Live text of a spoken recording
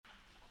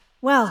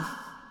Well,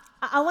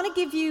 I want to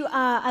give you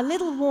a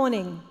little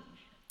warning.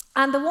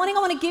 And the warning I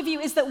want to give you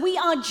is that we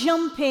are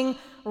jumping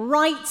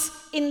right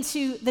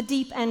into the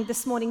deep end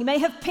this morning. You may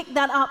have picked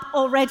that up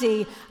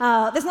already.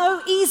 There's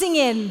no easing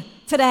in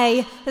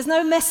today. There's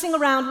no messing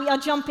around. We are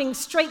jumping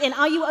straight in.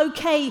 Are you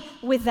okay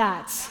with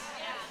that?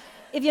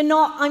 If you're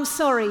not, I'm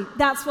sorry.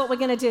 That's what we're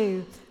going to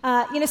do.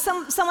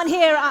 Someone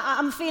here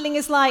I'm feeling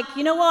is like,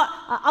 you know what?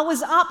 I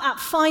was up at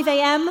 5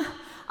 a.m.,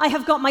 I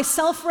have got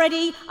myself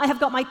ready, I have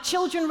got my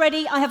children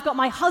ready, I have got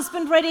my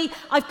husband ready,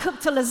 I've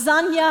cooked a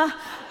lasagna,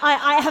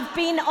 I have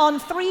been on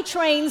 3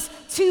 trains,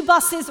 2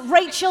 buses.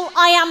 Rachel,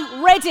 I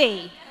am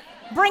ready.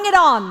 Bring it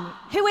on.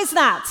 Who is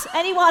that?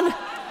 Anyone?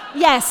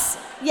 Yes,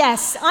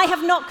 I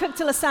have not cooked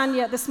a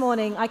lasagna this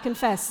morning, I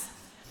confess.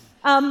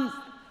 But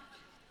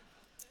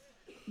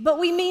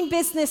we mean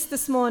business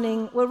this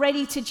morning. We're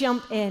ready to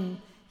jump in.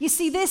 You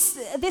see, this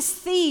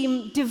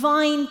theme,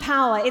 divine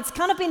power, it's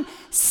kind of been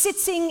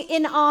sitting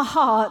in our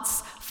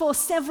hearts for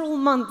several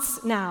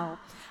months now.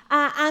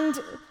 And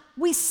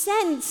we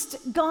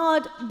sensed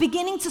God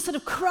beginning to sort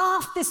of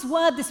craft this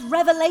word, this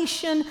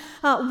revelation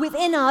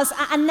within us.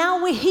 And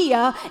now we're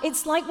here.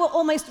 It's like we're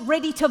almost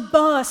ready to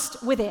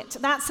burst with it.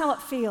 That's how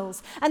it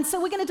feels. And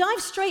so we're going to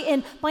dive straight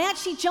in by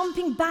actually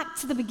jumping back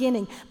to the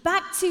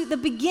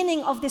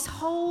beginning of this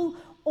whole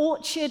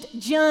orchard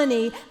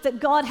journey that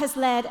God has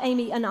led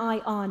Amy and I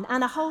on,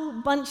 and a whole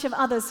bunch of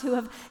others who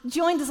have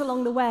joined us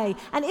along the way.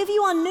 And if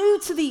you are new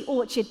to the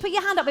orchard, put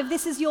your hand up if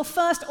this is your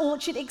first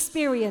orchard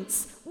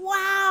experience.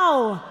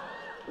 Wow!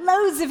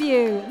 Loads of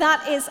you.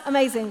 That is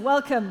amazing.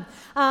 Welcome.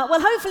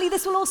 Well, hopefully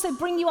this will also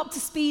bring you up to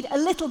speed a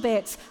little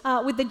bit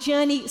with the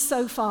journey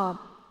so far.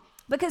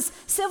 Because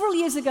several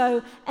years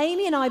ago,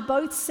 Amy and I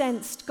both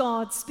sensed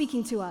God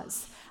speaking to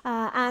us.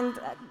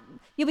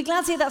 You'll be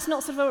glad to hear that's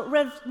not sort of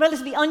a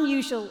relatively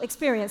unusual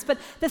experience. But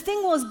the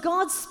thing was,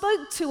 God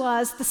spoke to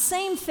us the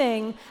same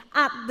thing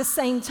at the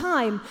same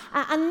time.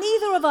 And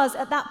neither of us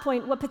at that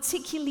point were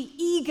particularly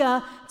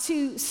eager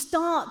to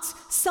start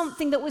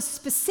something that was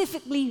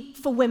specifically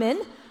for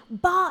women.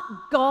 But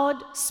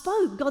God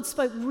spoke. God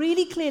spoke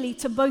really clearly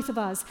to both of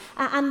us.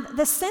 And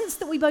the sense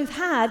that we both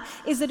had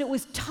is that it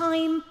was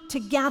time to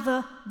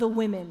gather the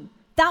women.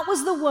 That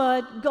was the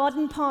word God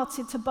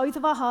imparted to both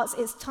of our hearts.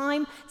 It's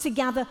time to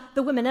gather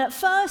the women. And at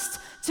first,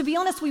 to be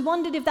honest, we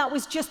wondered if that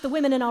was just the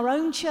women in our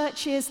own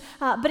churches,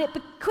 but it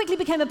quickly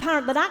became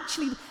apparent that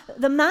actually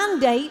the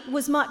mandate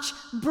was much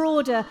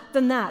broader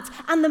than that.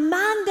 And the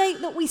mandate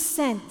that we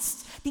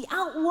sensed, the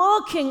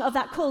outworking of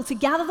that call to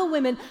gather the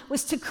women,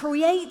 was to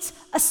create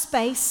a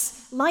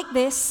space like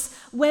this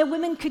where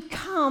women could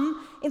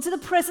come into the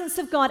presence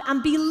of God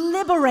and be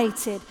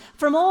liberated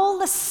from all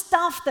the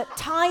stuff that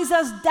ties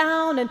us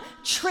down and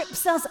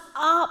trips us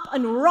up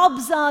and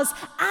robs us,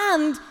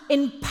 and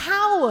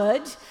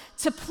empowered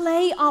to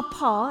play our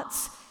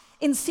parts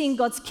in seeing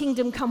God's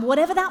kingdom come,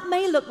 whatever that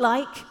may look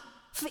like.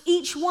 For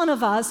each one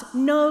of us,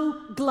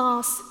 no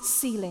glass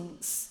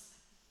ceilings.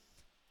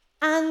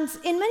 And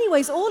in many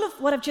ways, all of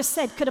what I've just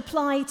said could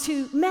apply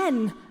to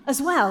men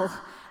as well.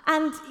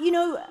 And, you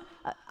know,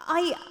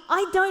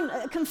 I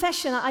don't,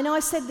 confession, I know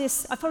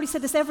I've probably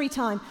said this every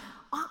time,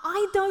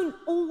 I don't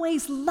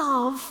always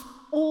love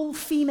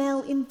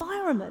all-female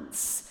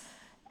environments.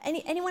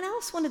 Anyone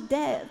else want to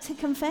dare to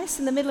confess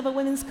in the middle of a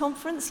women's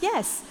conference?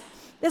 Yes,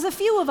 there's a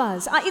few of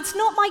us. It's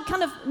not my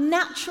kind of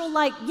natural,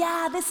 like,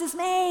 yeah, this is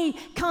me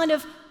kind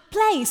of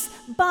place,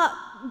 but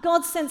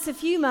God's sense of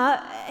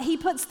humor, he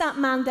puts that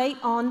mandate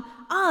on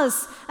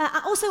us.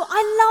 Also,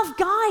 I love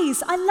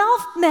guys. I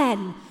love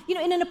men,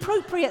 in an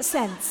appropriate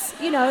sense,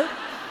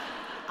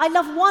 I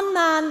love one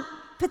man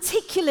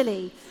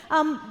particularly,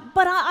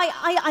 but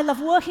I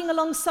love working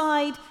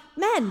alongside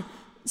men.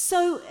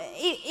 So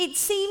it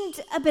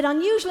seemed a bit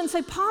unusual, and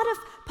so part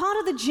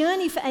of the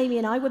journey for Amy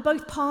and I, we're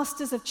both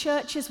pastors of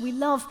churches. We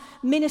love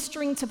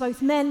ministering to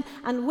both men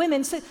and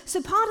women. So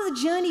part of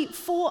the journey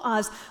for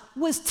us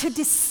was to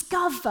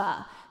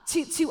discover,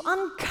 to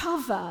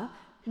uncover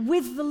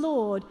with the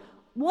Lord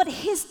what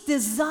his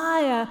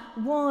desire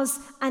was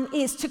and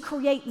is to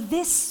create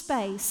this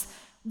space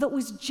that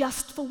was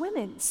just for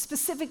women,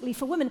 specifically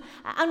for women.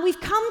 And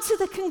we've come to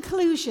the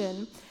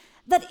conclusion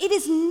that it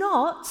is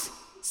not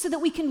so that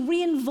we can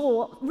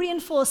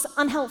reinforce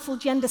unhelpful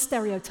gender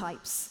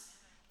stereotypes.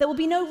 There will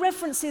be no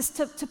references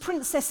to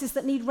princesses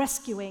that need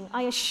rescuing,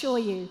 I assure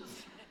you.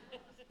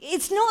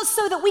 It's not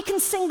so that we can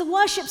sing the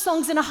worship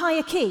songs in a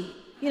higher key.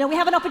 We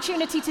have an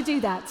opportunity to do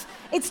that.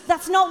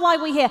 That's not why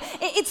we're here.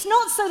 It's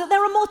not so that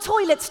there are more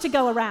toilets to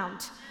go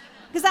around,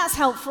 because that's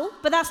helpful,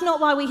 but that's not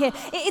why we're here.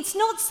 It's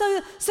not so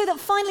that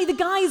finally the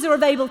guys are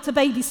available to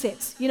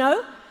babysit,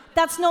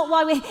 That's not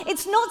why we're here.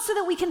 It's not so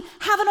that we can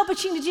have an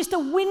opportunity just to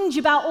whinge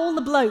about all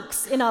the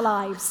blokes in our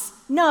lives.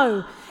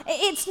 No.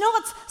 It's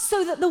not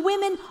so that the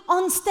women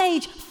on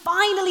stage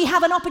finally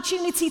have an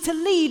opportunity to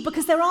lead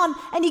because there aren't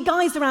any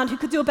guys around who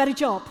could do a better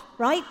job,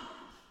 right?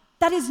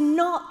 That is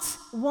not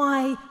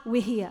why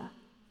we're here.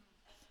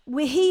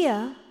 We're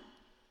here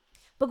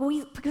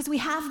because we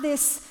have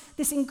this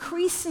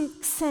increasing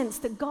sense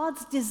that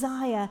God's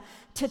desire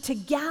to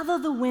gather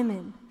the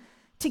women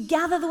to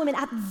gather the women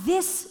at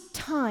this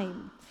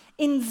time,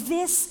 in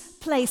this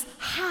place,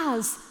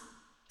 has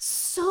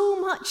so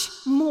much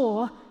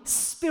more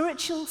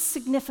spiritual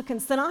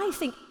significance than I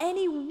think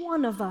any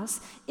one of us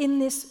in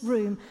this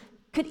room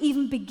could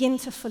even begin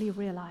to fully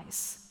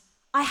realize.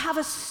 I have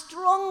a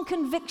strong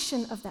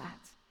conviction of that.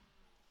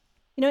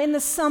 You know, in the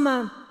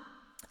summer,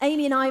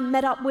 Amy and I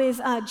met up with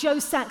Jo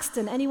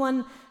Saxton.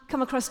 Anyone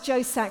come across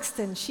Jo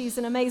Saxton? She's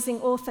an amazing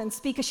author and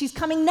speaker. She's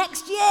coming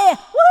next year.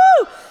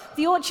 Woo!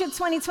 The Orchard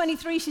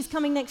 2023, she's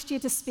coming next year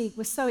to speak.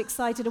 We're so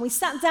excited. And we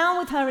sat down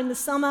with her in the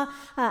summer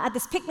at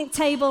this picnic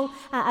table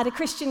at a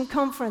Christian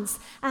conference.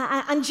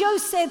 And Jo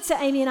said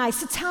to Amy and I,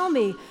 so tell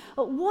me,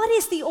 what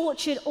is the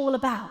Orchard all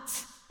about?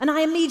 And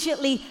I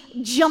immediately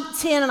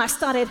jumped in and I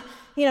started,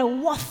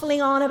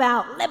 waffling on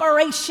about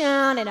liberation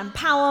and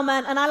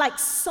empowerment. And I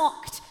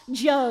socked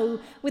Jo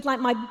with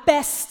my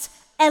best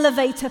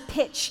elevator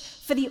pitch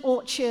for the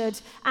Orchard.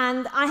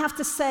 And I have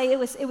to say,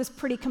 it was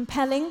pretty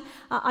compelling,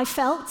 I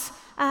felt.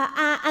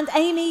 And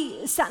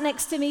Amy sat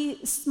next to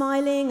me,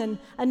 smiling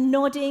and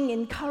nodding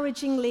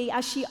encouragingly,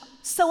 as she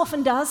so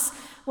often does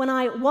when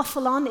I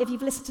waffle on. If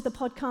you've listened to the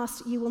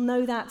podcast, you will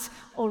know that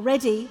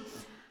already.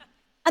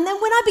 And then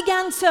when I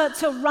began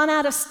to run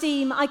out of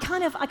steam, I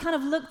kind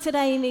of looked at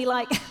Amy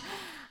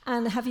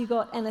and have you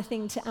got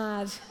anything to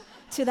add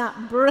to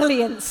that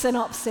brilliant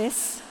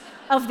synopsis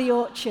of the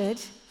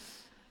Orchard?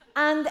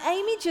 And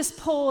Amy just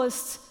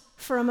paused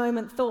for a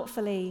moment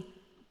thoughtfully,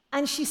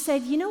 and she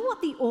said, you know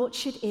what the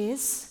Orchard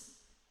is?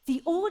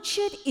 The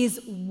Orchard is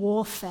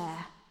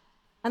warfare.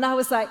 And I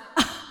was like,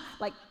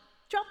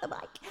 drop the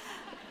mic.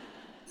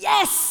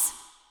 Yes!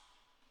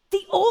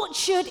 The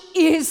Orchard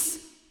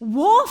is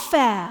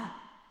warfare.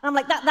 And I'm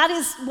like, that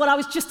is what I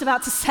was just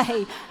about to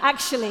say,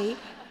 actually.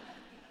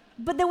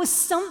 But there was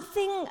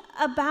something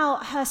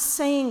about her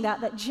saying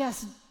that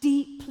just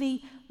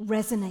deeply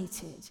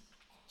resonated.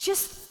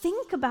 Just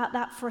think about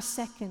that for a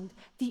second.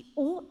 The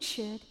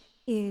Orchard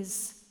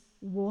is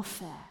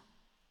warfare.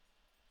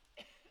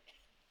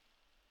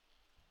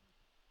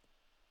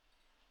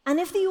 And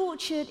if the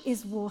Orchard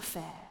is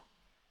warfare,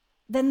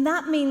 then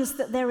that means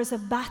that there is a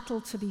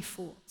battle to be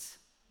fought.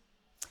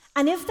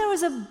 And if there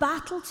is a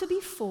battle to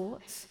be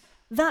fought,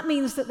 that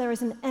means that there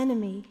is an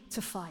enemy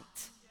to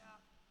fight.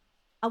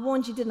 I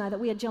warned you, didn't I, that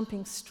we are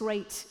jumping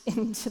straight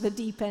into the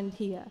deep end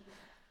here.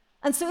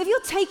 And so if you're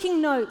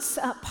taking notes,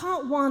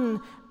 part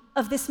one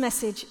of this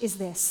message is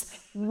this: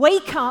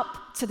 wake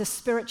up to the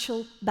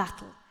spiritual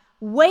battle.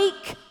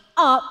 Wake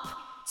up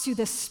to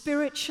the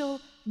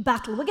spiritual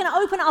battle. We're going to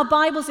open our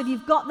Bibles, if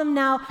you've got them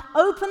now,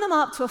 open them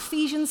up to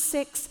Ephesians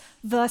 6,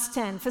 verse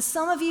 10. For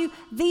some of you,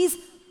 these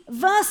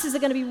verses are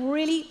going to be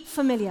really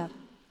familiar.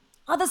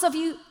 Others of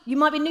you, you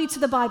might be new to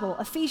the Bible.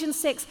 Ephesians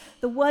 6,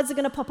 the words are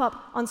going to pop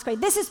up on screen.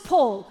 This is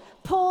Paul.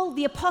 Paul,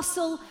 the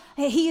apostle,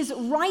 he is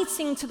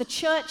writing to the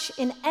church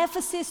in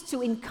Ephesus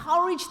to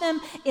encourage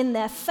them in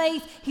their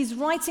faith. He's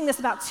writing this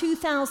about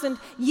 2,000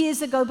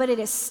 years ago, but it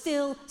is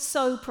still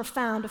so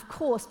profound, of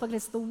course, because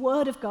it's the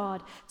word of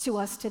God to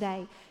us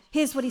today.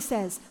 Here's what he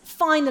says: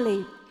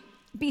 finally,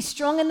 be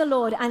strong in the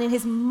Lord and in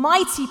his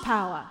mighty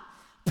power.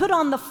 Put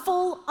on the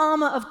full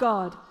armor of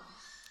God,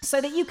 so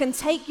that you can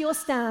take your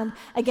stand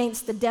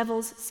against the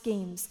devil's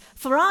schemes.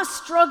 For our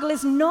struggle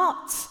is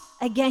not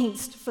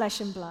against flesh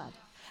and blood,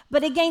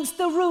 but against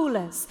the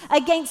rulers,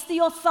 against the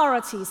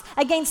authorities,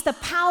 against the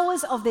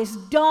powers of this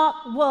dark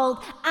world,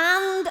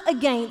 and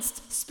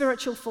against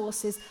spiritual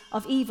forces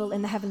of evil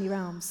in the heavenly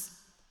realms.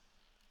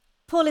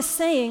 Paul is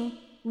saying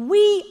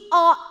we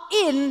are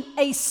in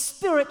a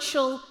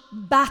spiritual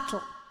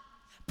battle.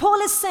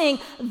 Paul is saying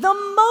the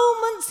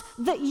moment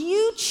that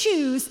you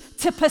choose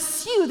to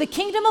pursue the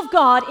kingdom of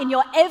God in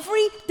your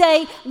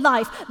everyday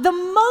life, the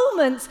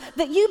moment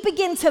that you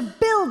begin to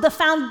build the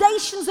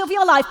foundations of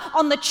your life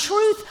on the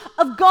truth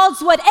of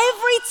God's word,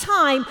 every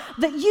time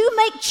that you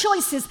make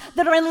choices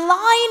that are in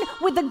line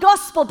with the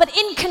gospel but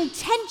in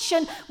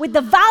contention with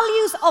the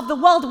values of the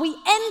world, we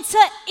enter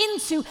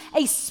into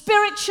a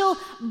spiritual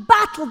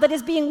battle that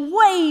is being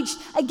waged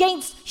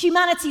against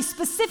humanity,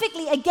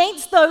 specifically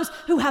against those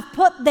who have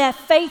put their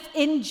faith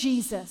in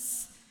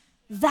Jesus.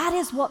 That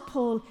is what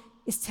Paul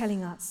is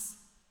telling us.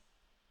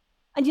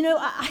 And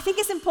I think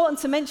it's important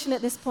to mention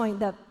at this point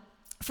that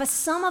for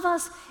some of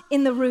us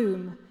in the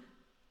room,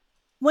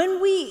 when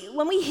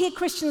we hear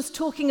Christians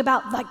talking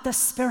about the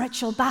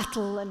spiritual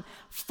battle and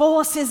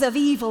forces of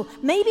evil,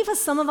 maybe for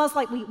some of us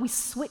we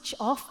switch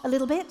off a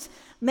little bit.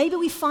 Maybe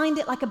we find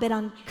it a bit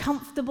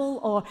uncomfortable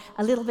or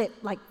a little bit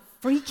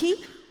freaky,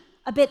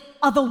 a bit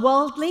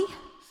otherworldly.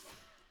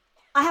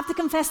 I have to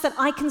confess that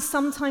I can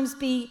sometimes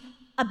be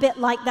a bit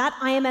like that.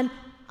 I am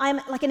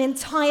an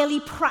entirely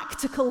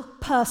practical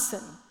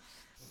person.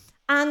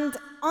 And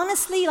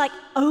honestly,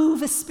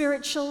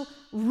 over-spiritual,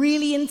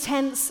 really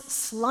intense,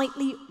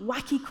 slightly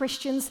wacky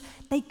Christians,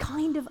 they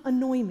kind of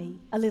annoy me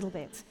a little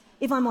bit,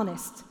 if I'm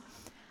honest.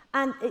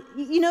 And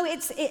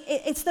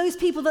it's those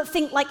people that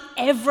think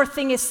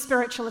everything is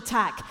spiritual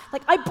attack.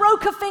 I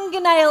broke a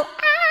fingernail,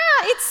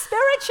 it's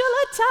spiritual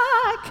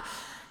attack.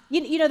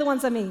 You know the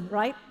ones I mean,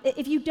 right?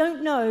 If you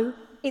don't know,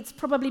 it's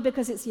probably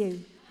because it's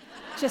you,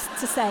 just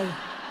to say.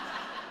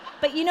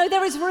 But you know,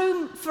 there is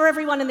room for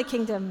everyone in the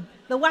kingdom.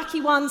 The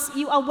wacky ones,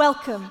 you are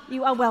welcome.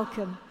 You are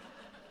welcome.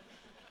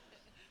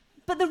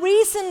 But the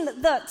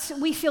reason that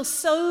we feel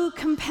so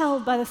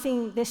compelled by the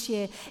theme this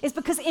year is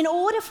because in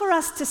order for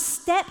us to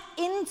step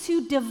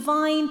into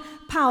divine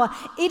power,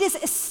 it is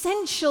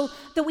essential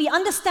that we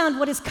understand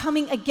what is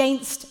coming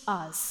against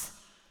us.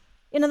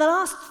 In the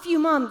last few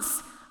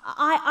months,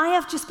 I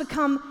have just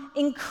become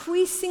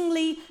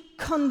increasingly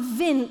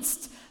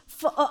convinced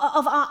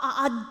of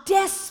our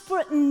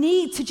desperate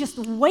need to just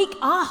wake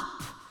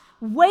up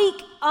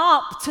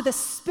to the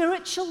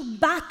spiritual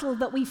battle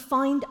that we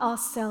find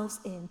ourselves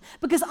in.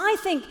 Because I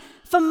think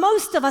for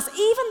most of us,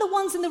 even the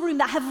ones in the room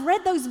that have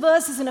read those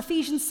verses in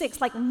Ephesians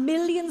 6 like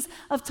millions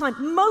of times,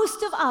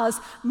 most of us,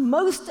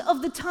 most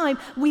of the time,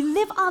 we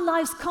live our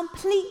lives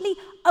completely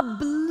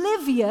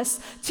oblivious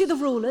to the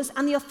rulers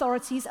and the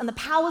authorities and the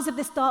powers of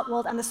this dark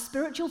world and the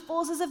spiritual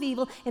forces of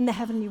evil in the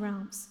heavenly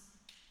realms.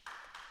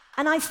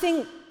 And I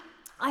think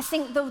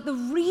the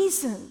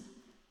reason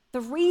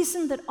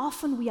that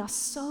often we are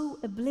so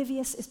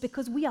oblivious is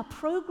because we are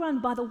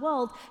programmed by the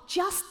world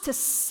just to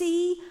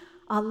see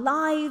our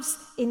lives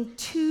in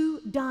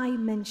 2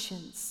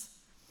 dimensions.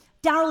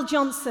 Darrell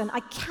Johnson, I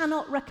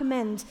cannot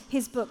recommend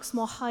his books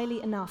more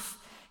highly enough.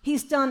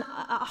 He's done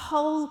a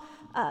whole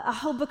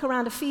book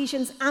around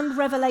Ephesians and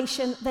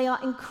Revelation. They are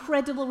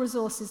incredible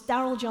resources.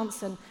 Darrell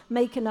Johnson,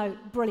 make a note,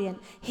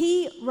 brilliant.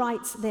 He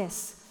writes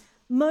this: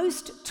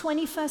 most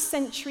 21st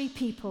century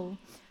people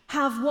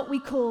have what we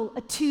call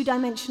a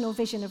 2-dimensional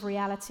vision of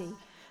reality.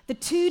 The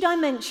 2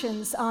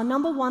 dimensions are,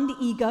 number 1, the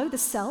ego, the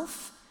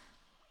self,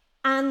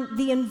 and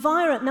the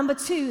environment, number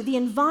 2, the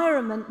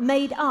environment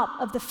made up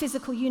of the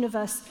physical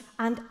universe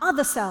and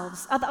other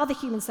selves, other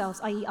human selves,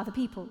 i.e. other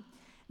people.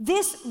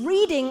 This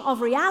reading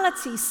of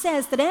reality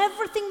says that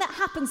everything that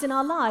happens in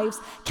our lives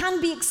can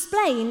be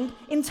explained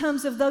in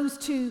terms of those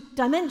 2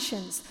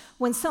 dimensions.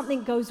 When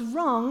something goes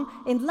wrong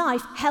in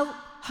life, help,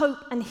 hope,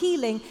 and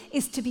healing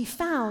is to be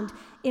found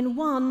in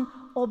one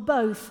or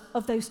both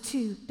of those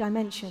 2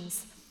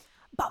 dimensions.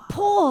 But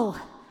Paul,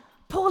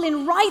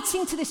 in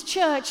writing to this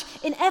church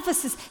in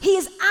Ephesus, he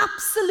is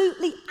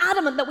absolutely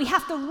adamant that we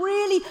have to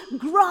really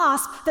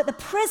grasp that the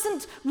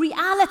present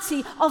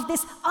reality of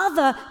this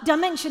other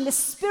dimension, this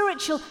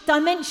spiritual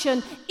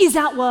dimension, is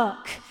at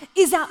work,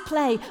 is at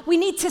play. We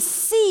need to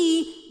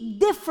see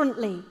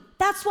differently.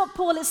 That's what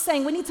Paul is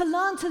saying. We need to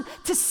learn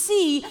to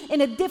see in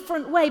a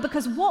different way,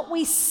 because what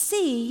we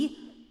see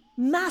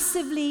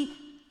massively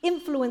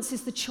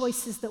influences the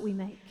choices that we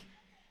make.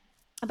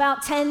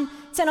 About 10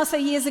 or so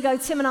years ago,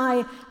 Tim and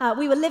I,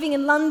 we were living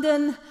in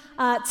London.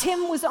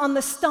 Tim was on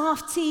the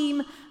staff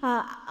team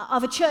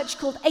of a church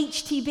called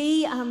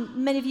HTB,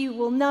 many of you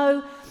will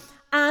know.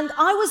 And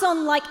I was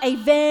on like a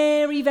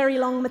very, very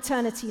long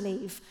maternity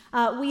leave.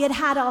 We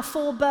had our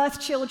 4 birth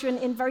children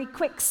in very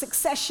quick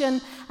succession,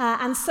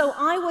 and so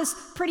I was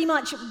pretty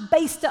much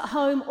based at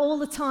home all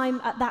the time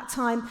at that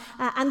time.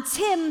 And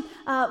Tim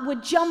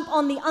would jump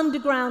on the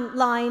underground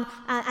line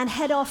and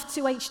head off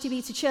to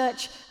HTB to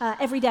church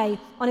every day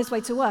on his way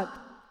to work.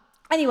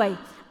 Anyway,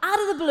 out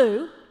of the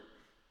blue,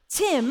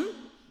 Tim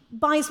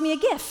buys me a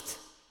gift.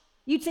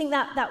 You'd think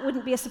that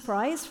wouldn't be a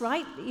surprise,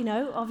 right? You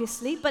know,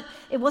 obviously, but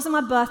it wasn't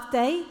my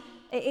birthday.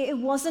 It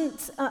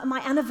wasn't my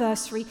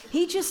anniversary.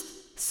 He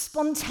just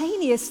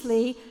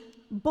spontaneously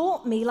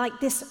bought me like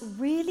this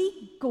really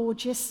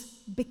gorgeous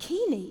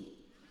bikini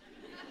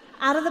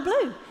out of the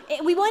blue.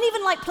 We weren't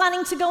even like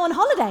planning to go on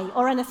holiday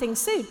or anything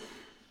soon.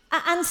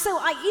 And so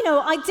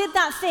I did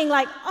that thing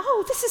like,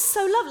 oh, this is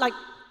so lovely. Like,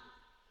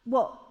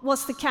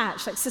 what's the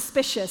catch? Like,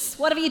 suspicious.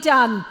 What have you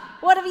done?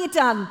 What have you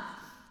done?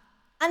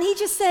 And he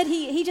just said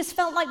he just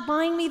felt like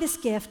buying me this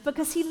gift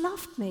because he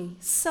loved me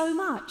so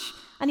much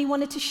and he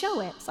wanted to show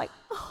it. It's like,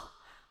 oh,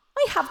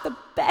 I have the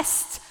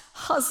best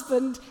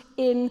husband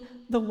in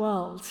the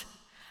world.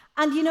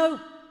 And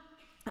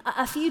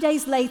a few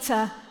days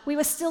later, we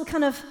were still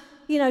kind of,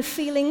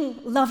 feeling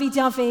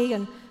lovey-dovey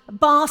and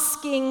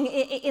basking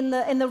in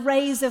the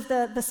rays of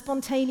the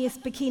spontaneous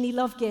bikini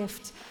love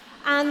gift.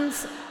 And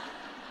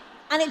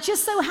it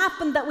just so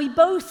happened that we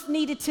both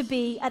needed to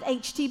be at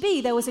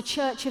HTB. There was a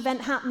church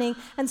event happening,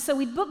 and so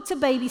we booked a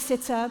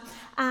babysitter,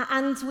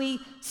 and we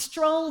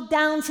strolled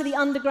down to the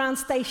underground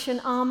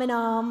station arm in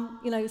arm,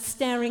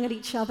 staring at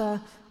each other,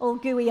 all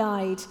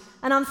gooey-eyed.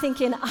 And I'm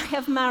thinking, I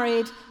have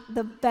married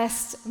the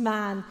best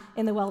man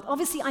in the world.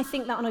 Obviously, I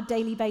think that on a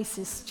daily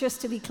basis,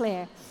 just to be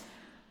clear.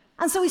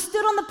 And so we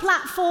stood on the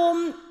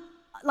platform,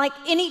 like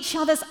in each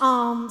other's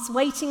arms,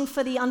 waiting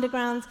for the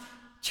underground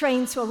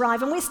train to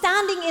arrive. And we're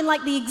standing in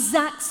like the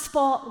exact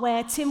spot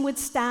where Tim would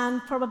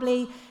stand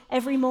probably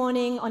every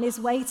morning on his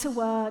way to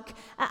work.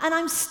 And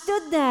I'm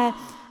stood there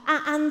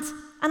and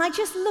I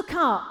just look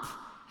up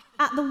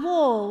at the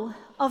wall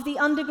of the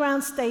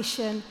underground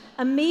station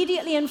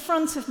immediately in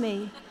front of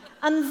me.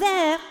 And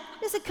there,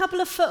 just a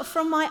couple of foot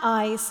from my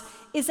eyes,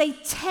 is a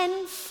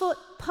 10-foot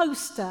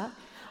poster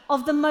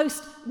of the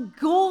most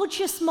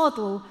gorgeous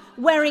model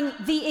wearing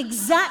the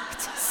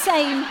exact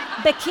same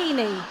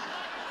bikini.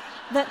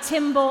 that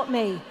Tim bought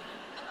me.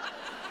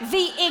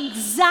 The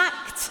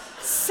exact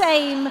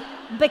same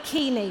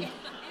bikini.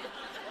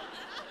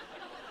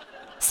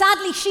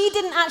 Sadly, she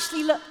didn't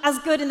actually look as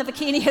good in the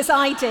bikini as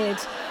I did.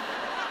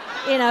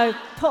 You know,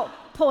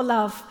 poor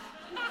love.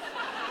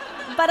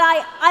 But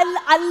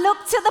I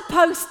looked at the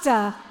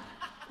poster,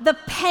 the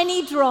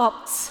penny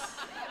dropped,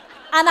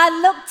 and I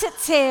looked at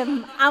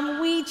Tim, and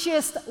we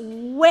just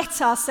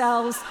wet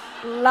ourselves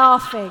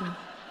laughing.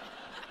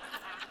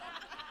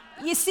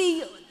 You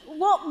see,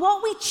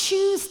 what we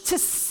choose to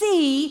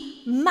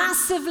see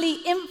massively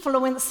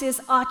influences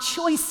our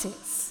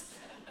choices.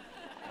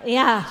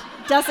 Yeah,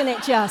 doesn't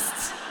it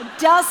just?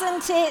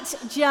 Doesn't it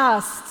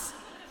just?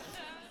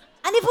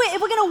 And if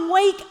we're going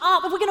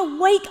to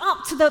wake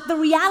up to the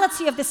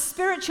reality of the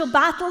spiritual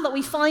battle that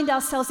we find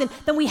ourselves in,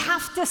 then we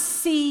have to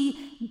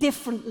see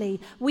differently.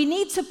 We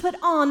need to put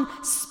on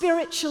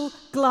spiritual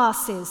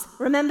glasses.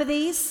 Remember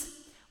these?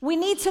 We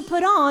need to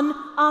put on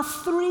our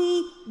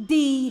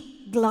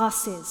 3D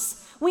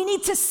glasses. We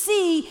need to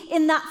see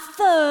in that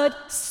third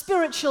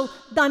spiritual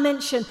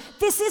dimension.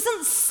 This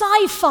isn't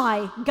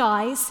sci-fi,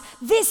 guys.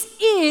 This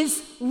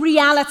is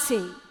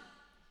reality.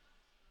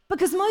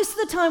 Because most of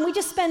the time we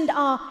just spend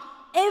our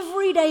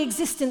everyday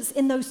existence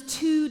in those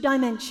two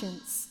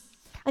dimensions.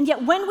 And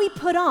yet when we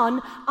put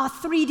on our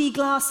 3D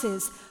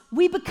glasses,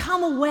 we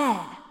become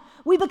aware.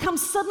 We become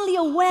suddenly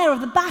aware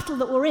of the battle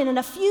that we're in, and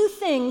a few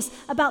things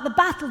about the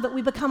battle that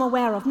we become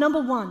aware of.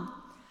 Number one,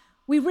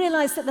 we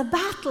realize that the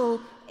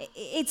battle,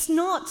 it's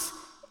not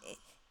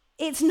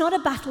a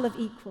battle of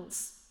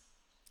equals.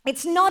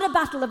 It's not a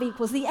battle of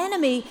equals. The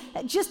enemy,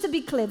 just to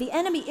be clear, the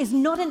enemy is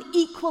not an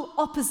equal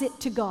opposite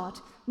to God,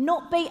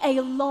 not by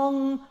a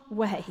long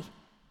way.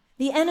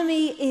 The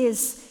enemy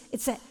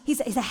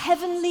he's a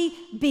heavenly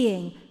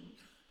being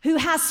who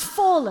has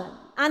fallen,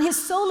 and his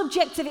sole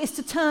objective is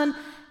to turn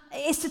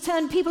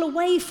people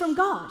away from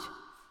God.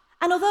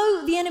 And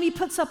although the enemy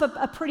puts up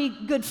a pretty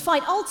good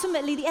fight,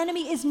 ultimately the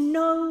enemy is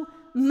no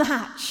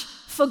match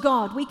for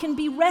God. We can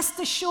be rest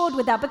assured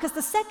with that, because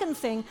the second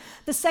thing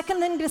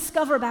to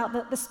discover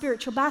about the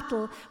spiritual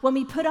battle when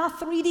we put our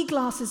 3D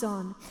glasses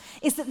on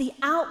is that the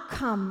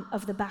outcome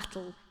of the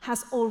battle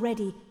has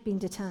already been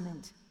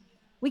determined.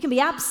 We can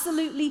be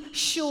absolutely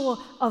sure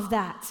of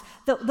that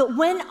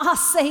when our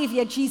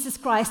Savior, Jesus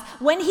Christ,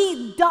 when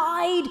he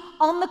died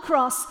on the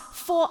cross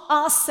for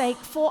our sake,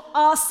 for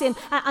our sin,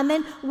 and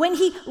then when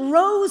he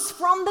rose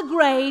from the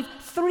grave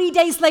 3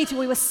 days later,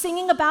 we were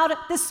singing about it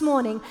this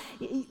morning,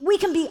 we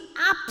can be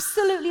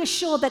absolutely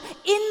assured that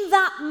in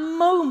that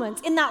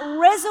moment, in that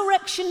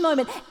resurrection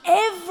moment,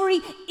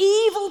 every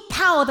evil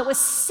power that was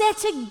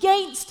set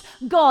against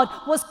God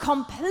was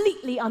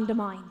completely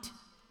undermined.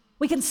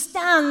 We can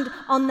stand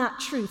on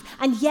that truth.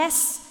 And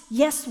yes,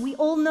 we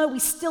all know we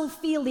still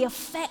feel the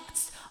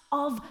effects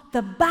of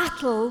the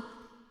battle,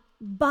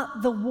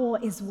 but the war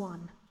is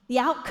won. The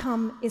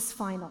outcome is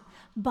final.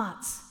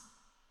 But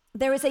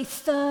there is a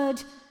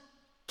third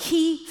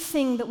key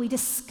thing that we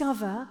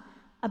discover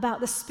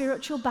about the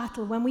spiritual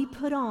battle when we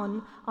put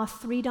on our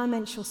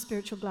three-dimensional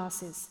spiritual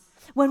glasses.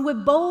 When we're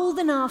bold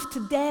enough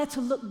to dare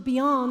to look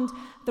beyond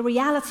the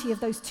reality of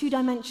those two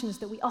dimensions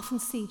that we often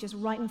see just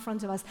right in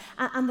front of us.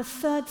 And the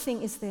third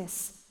thing is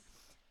this: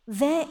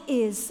 there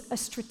is a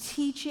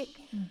strategic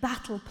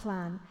battle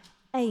plan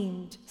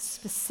aimed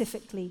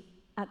specifically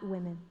at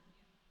women.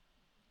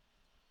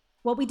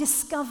 What we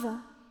discover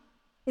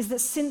is that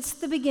since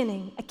the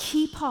beginning,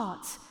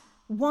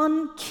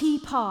 one key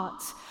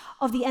part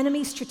of the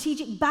enemy's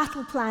strategic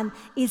battle plan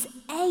is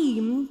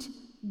aimed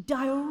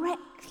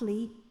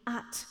directly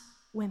at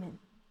women.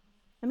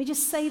 Let me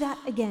just say that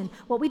again.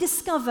 What we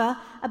discover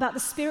about the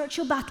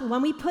spiritual battle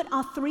when we put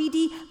our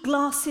 3D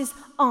glasses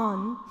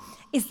on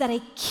is that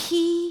a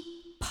key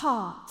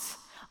part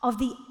of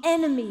the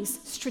enemy's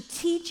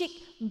strategic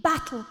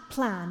battle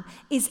plan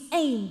is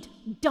aimed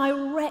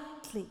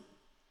directly,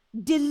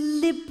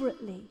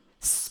 deliberately,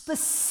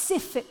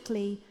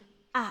 specifically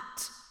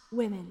at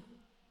women,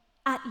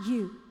 at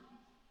you.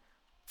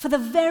 For the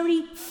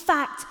very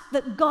fact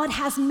that God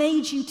has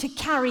made you to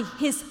carry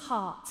his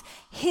heart,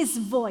 his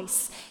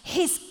voice,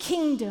 his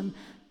kingdom,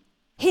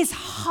 his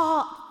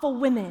heart for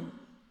women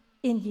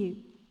in you.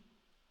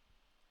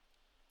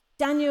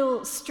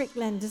 Daniel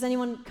Strickland, does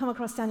anyone come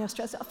across Daniel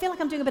Strickland? I feel like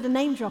I'm doing a bit of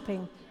name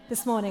dropping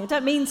this morning. I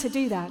don't mean to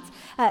do that.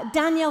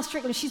 Danielle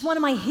Strickland, she's one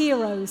of my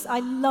heroes. I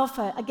love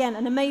her. Again,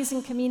 an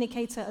amazing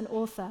communicator and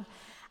author.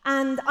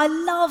 And I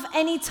love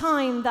any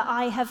time that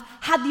I have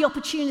had the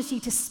opportunity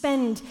to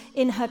spend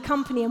in her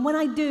company. And when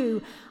I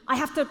do, I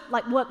have to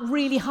work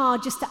really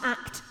hard just to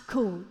act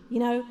cool, you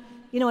know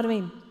what I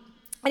mean?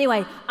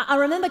 Anyway, I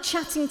remember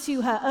chatting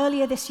to her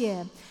earlier this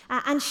year,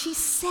 and she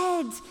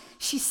said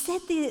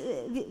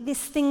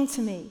this thing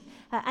to me,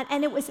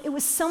 and it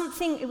was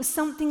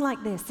something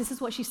like this. This is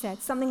what she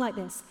said, something like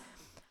this.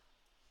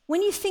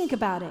 When you think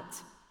about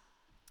it,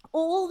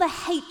 all the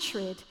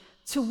hatred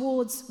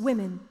towards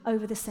women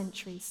over the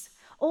centuries,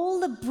 all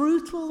the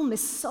brutal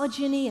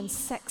misogyny and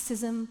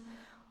sexism,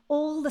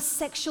 all the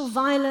sexual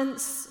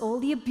violence, all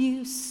the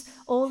abuse,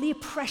 all the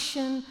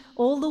oppression,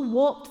 all the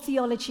warped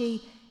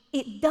theology,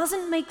 it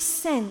doesn't make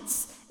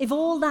sense if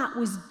all that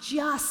was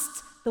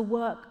just the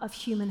work of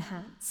human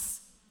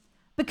hands.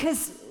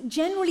 Because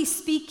generally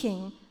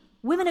speaking,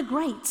 women are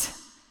great.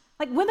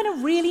 Like, women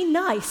are really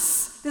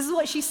nice. This is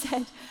what she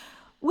said.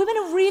 Women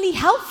are really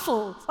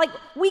helpful. Like,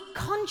 we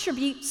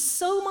contribute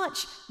so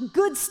much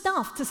good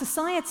stuff to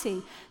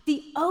society.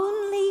 The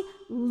only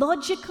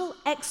logical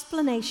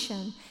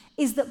explanation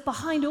is that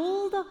behind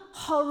all the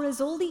horrors,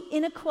 all the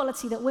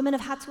inequality that women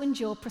have had to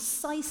endure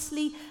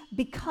precisely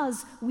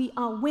because we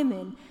are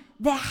women,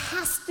 there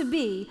has to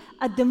be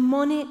a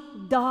demonic,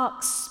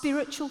 dark,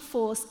 spiritual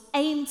force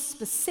aimed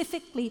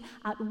specifically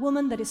at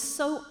women that is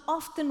so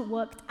often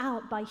worked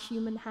out by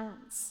human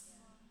hands.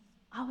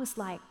 I was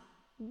like,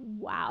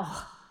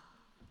 wow.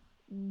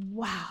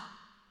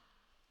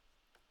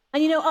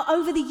 And you know,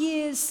 over the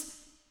years,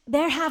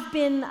 there have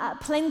been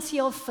plenty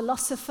of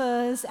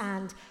philosophers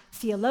and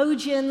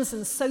theologians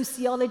and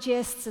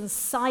sociologists and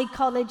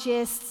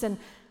psychologists and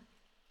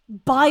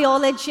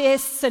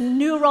biologists and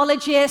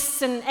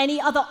neurologists and any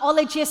other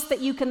ologist that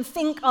you can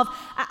think of.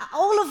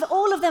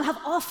 All of them have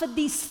offered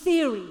these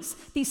theories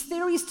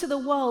to the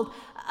world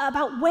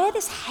about where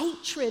this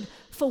hatred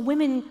for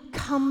women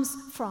comes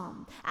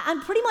from.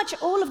 And pretty much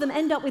all of them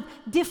end up with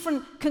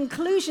different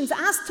conclusions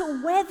as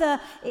to whether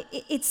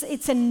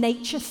it's a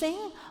nature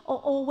thing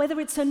or whether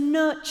it's a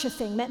nurture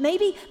thing.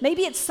 Maybe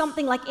it's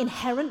something like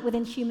inherent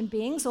within human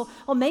beings,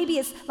 or maybe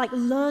it's like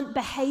learned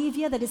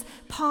behavior that is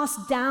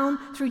passed down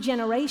through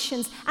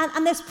generations.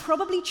 And there's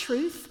probably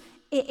truth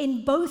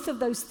in both of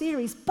those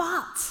theories,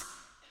 but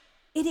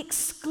it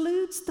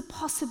excludes the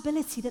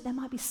possibility that there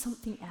might be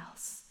something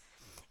else.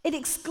 It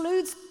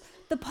excludes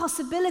the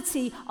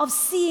possibility of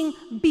seeing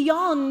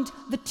beyond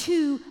the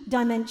two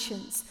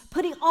dimensions,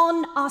 putting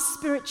on our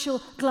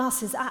spiritual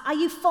glasses. Are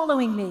you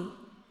following me?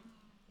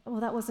 Oh,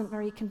 that wasn't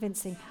very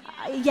convincing.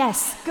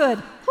 Yes,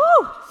 good.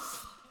 Woo!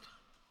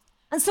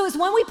 And so it's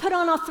when we put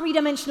on our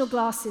three-dimensional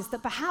glasses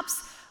that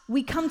perhaps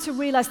we come to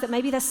realize that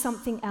maybe there's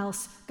something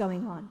else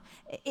going on.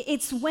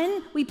 It's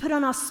when we put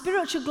on our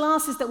spiritual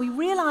glasses that we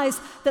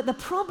realize that the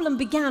problem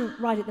began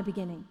right at the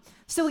beginning.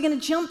 So we're going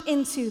to jump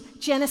into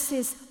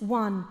Genesis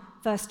 1,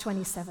 verse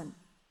 27.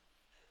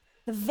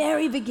 The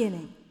very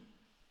beginning.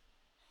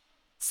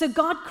 So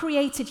God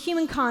created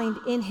humankind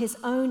in his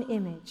own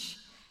image.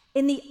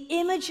 In the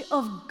image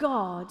of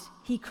God,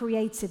 he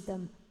created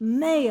them.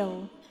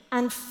 Male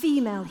and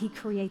female, he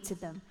created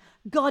them.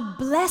 God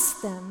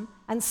blessed them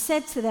and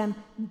said to them,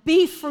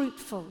 "Be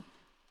fruitful,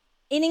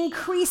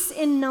 increase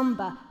in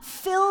number,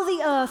 fill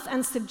the earth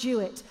and subdue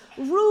it,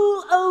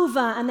 rule over,"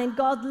 and then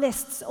God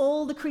lists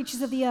all the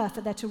creatures of the earth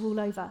that they're to rule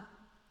over.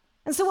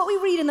 And so what we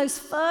read in those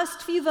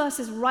first few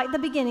verses right at the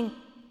beginning,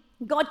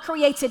 God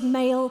created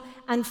male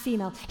and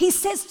female. He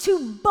says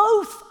to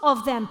both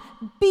of them,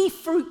 "Be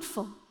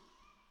fruitful,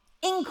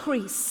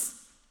 increase."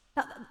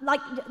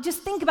 Like, just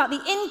think about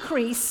the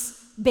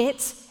increase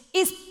bit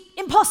is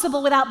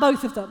impossible without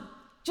both of them.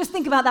 Just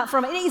think about that for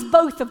a minute. It is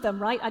both of them,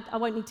 right? I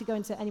won't need to go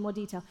into any more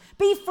detail.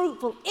 Be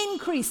fruitful,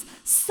 increase,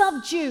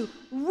 subdue,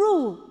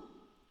 rule.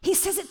 He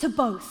says it to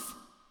both.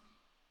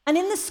 And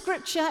in the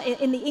scripture,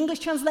 in the English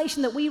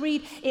translation that we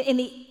read, in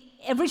the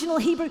original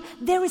Hebrew,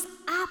 there is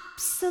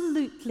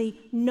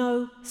absolutely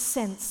no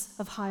sense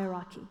of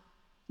hierarchy.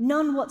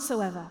 None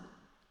whatsoever.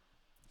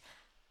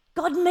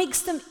 God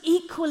makes them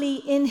equally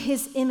in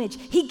his image.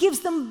 He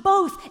gives them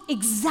both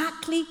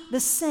exactly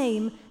the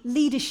same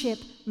leadership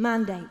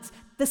mandates,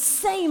 the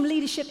same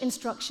leadership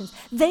instructions.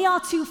 They are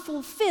to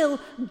fulfill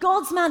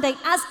God's mandate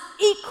as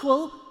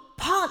equal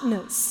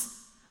partners,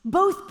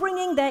 both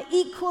bringing their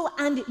equal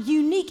and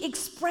unique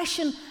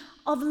expression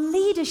of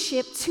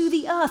leadership to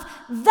the earth.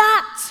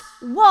 That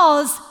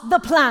was the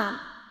plan.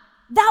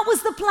 That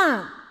was the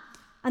plan.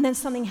 And then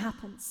something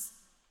happens.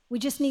 We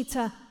just need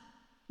to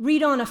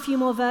read on a few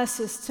more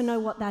verses to know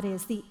what that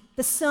is.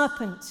 The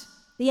serpent,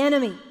 the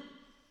enemy,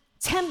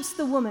 tempts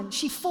the woman.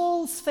 She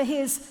falls for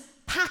his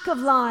pack of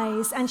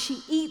lies and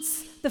she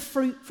eats the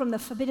fruit from the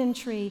forbidden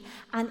tree.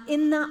 And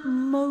in that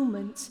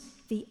moment,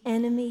 the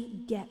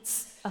enemy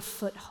gets a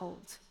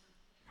foothold.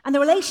 And the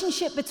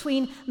relationship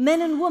between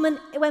men and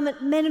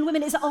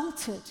women is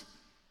altered.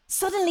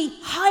 Suddenly,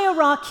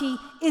 hierarchy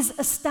is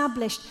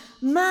established.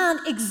 Man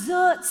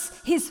exerts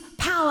his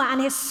power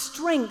and his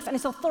strength and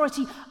his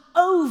authority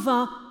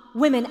over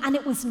women, and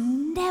it was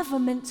never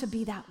meant to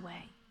be that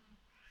way.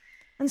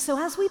 And so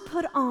as we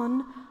put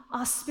on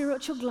our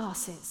spiritual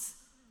glasses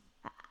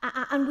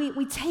and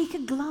we take a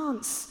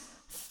glance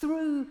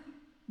through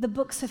the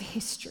books of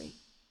history,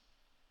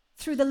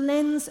 through the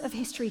lens of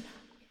history,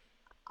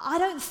 I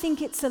don't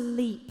think it's a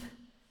leap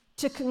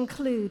to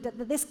conclude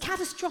that this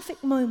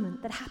catastrophic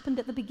moment that happened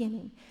at the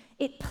beginning,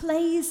 it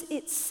plays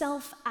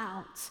itself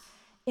out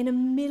in a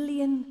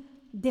million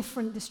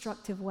different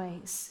destructive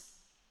ways.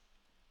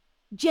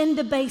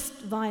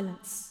 Gender-based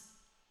violence,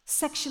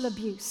 sexual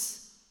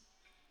abuse,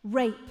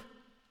 rape,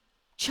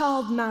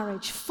 child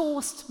marriage,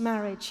 forced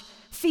marriage,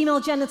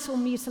 female genital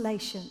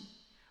mutilation,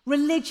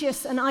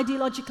 religious and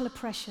ideological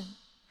oppression,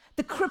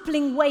 the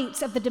crippling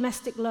weight of the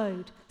domestic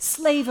load,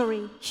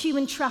 slavery,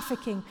 human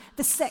trafficking,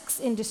 the sex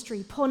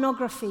industry,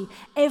 pornography,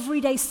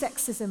 everyday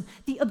sexism,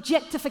 the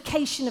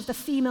objectification of the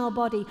female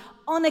body,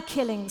 honor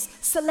killings,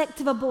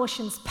 selective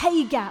abortions,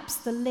 pay gaps,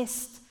 the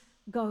list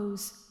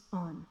goes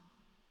on.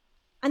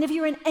 And if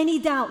you're in any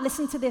doubt,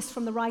 listen to this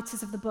from the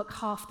writers of the book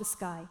Half the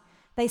Sky.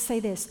 They say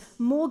this: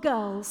 more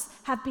girls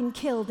have been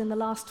killed in the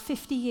last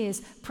 50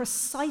 years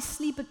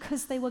precisely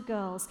because they were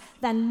girls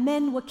than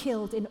men were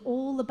killed in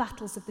all the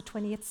battles of the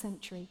 20th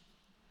century.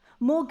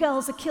 More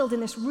girls are killed in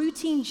this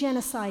routine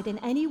genocide in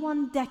any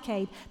one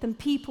decade than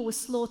people were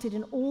slaughtered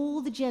in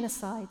all the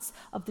genocides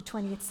of the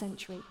 20th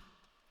century.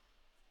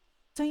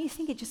 Don't you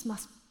think it just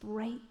must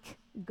break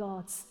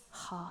God's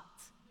heart?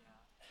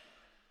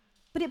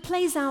 But it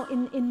plays out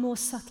in more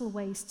subtle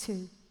ways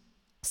too.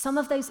 Some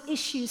of those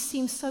issues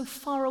seem so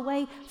far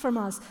away from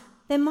us.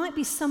 There might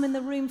be some in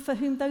the room for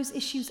whom those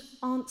issues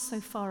aren't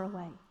so far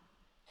away.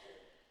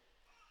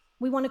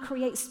 We want to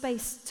create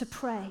space to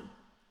pray,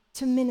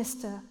 to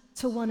minister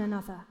to one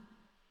another.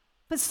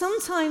 But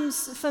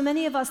sometimes, for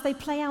many of us, they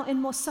play out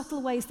in more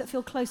subtle ways that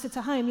feel closer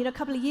to home. You know, a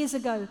couple of years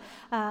ago,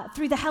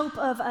 through the help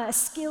of a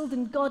skilled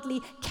and godly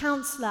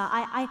counselor,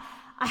 I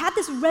had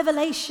this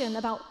revelation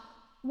about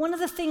one of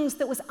the things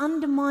that was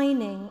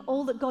undermining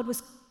all that God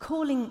was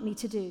calling me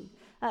to do.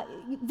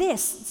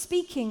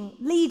 Speaking,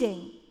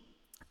 leading.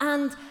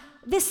 And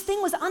this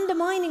thing was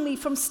undermining me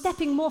from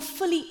stepping more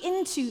fully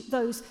into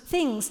those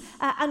things.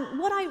 And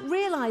what I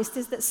realized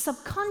is that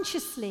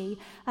subconsciously,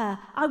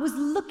 I was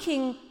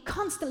looking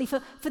constantly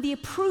for the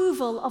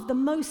approval of the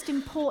most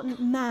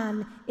important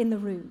man in the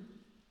room.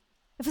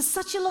 For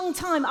such a long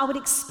time, I would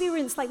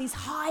experience like these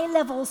high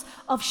levels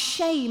of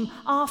shame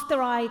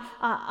after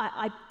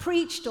I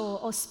preached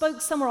or spoke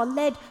somewhere or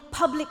led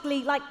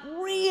publicly, like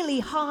really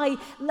high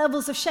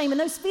levels of shame. And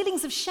those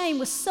feelings of shame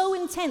were so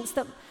intense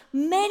that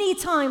many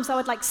times I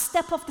would like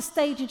step off the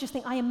stage and just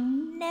think, I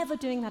am never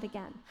doing that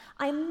again.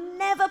 I am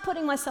never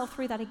putting myself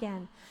through that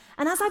again.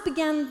 And as I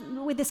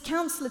began with this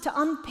counselor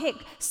to unpick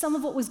some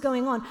of what was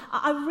going on,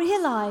 I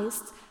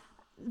realized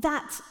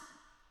that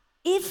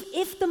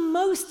if the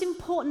most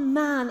important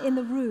man in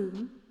the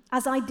room,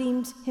 as I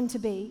deemed him to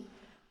be,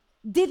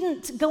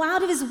 didn't go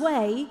out of his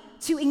way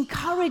to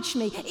encourage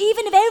me,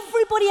 even if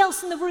everybody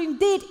else in the room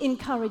did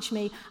encourage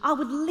me, I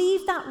would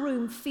leave that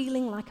room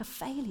feeling like a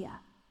failure.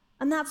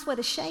 And that's where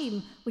the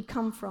shame would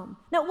come from.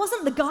 Now, it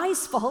wasn't the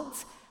guy's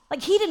fault.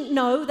 Like, he didn't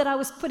know that I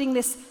was putting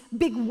this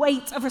big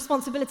weight of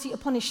responsibility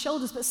upon his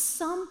shoulders, but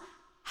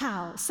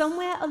somehow,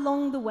 somewhere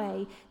along the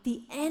way,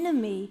 the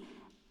enemy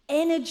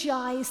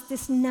energized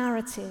this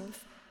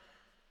narrative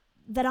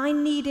that I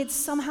needed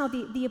somehow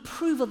the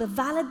approval, the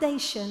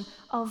validation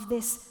of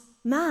this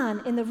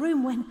man in the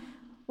room,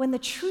 when the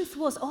truth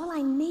was all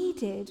I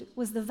needed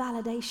was the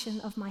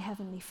validation of my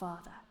Heavenly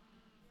Father.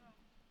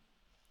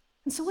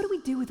 And so what do we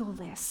do with all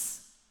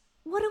this?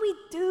 What do we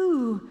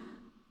do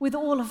with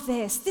all of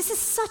this? This is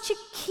such a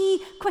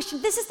key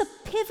question. This is the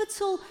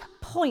pivotal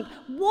point.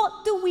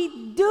 What do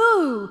we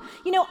do?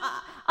 You know,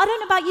 I don't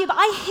know about you, but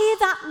I hear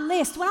that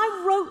list. When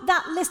I wrote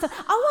that list, I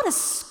want to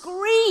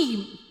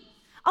scream.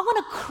 I want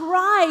to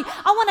cry.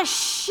 I want to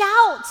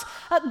shout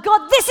at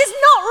God, this is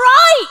not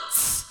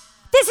right.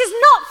 This is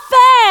not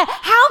fair.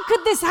 How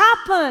could this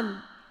happen?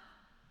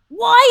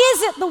 Why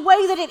is it the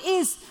way that it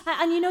is?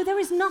 And you know, there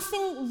is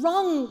nothing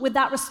wrong with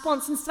that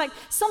response. In fact,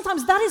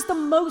 sometimes that is the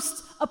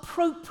most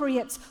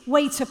appropriate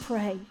way to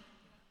pray.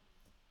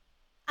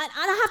 And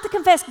I have to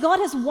confess, God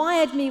has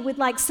wired me with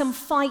like some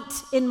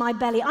fight in my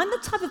belly. I'm the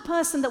type of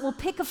person that will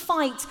pick a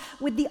fight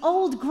with the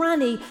old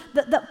granny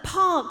that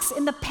parks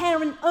in the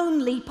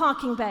parent-only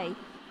parking bay.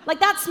 Like,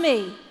 that's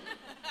me.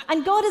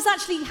 And God has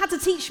actually had to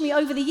teach me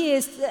over the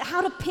years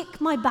how to pick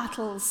my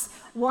battles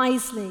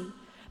wisely.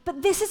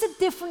 But this is a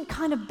different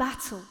kind of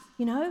battle,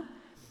 you know?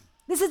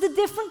 This is a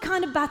different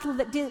kind of battle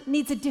that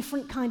needs a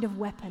different kind of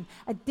weapon,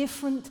 a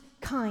different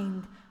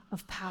kind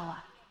of power.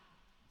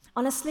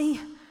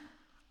 Honestly,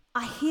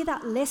 I hear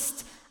that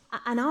list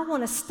and I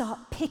want to start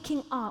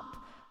picking up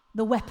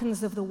the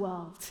weapons of the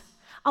world.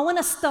 I want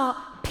to start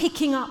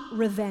picking up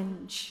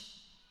revenge.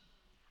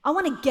 I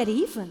want to get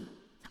even.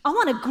 I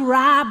want to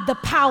grab the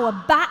power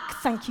back,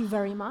 thank you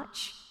very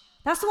much.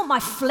 That's what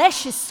my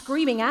flesh is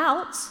screaming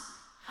out.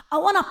 I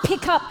want to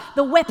pick up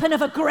the weapon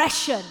of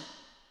aggression,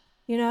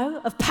 you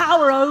know, of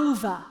power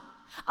over.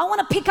 I want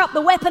to pick up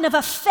the weapon of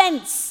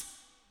offense.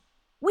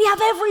 We have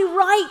every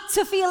right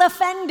to feel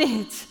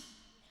offended,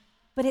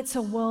 but it's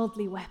a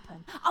worldly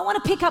weapon. I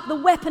want to pick up the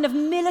weapon of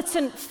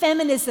militant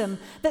feminism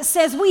that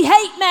says we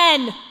hate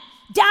men,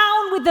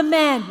 down with the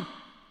men.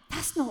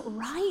 That's not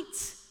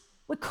right.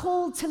 We're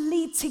called to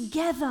lead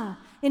together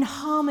in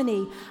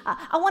harmony.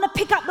 I want to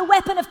pick up the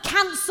weapon of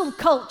cancel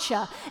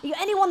culture.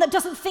 Anyone that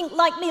doesn't think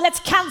like me,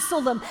 let's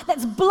cancel them.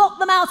 Let's blot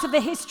them out of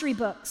the history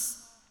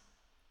books.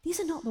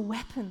 These are not the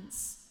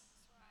weapons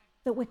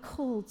that we're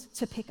called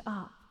to pick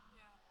up.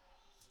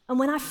 And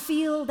when I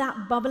feel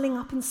that bubbling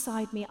up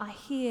inside me, I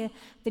hear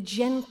the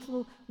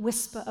gentle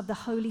whisper of the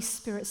Holy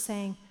Spirit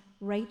saying,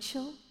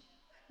 Rachel,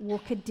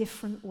 walk a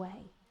different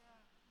way.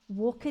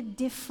 walk a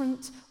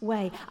different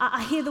way.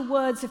 I hear the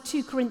words of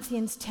 2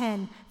 Corinthians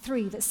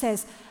 10:3 that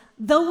says,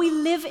 though we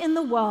live in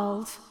the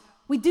world,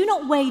 we do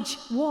not wage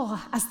war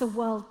as the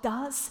world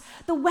does.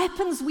 The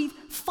weapons we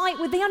fight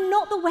with, they are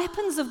not the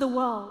weapons of the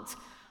world.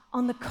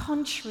 On the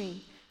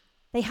contrary,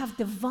 they have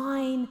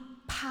divine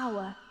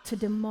power to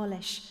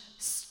demolish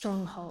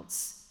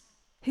strongholds.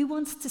 Who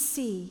wants to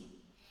see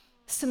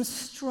some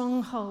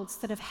strongholds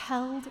that have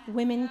held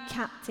women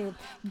captive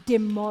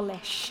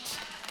demolished?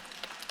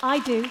 I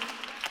do.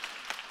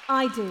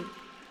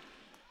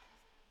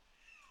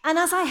 And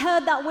as I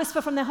heard that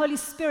whisper from the Holy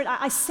Spirit,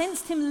 I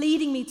sensed him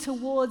leading me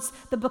towards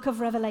the book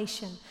of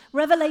Revelation,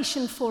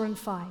 Revelation 4 and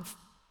 5.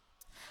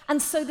 And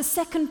so the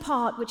second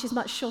part, which is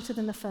much shorter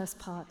than the first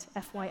part,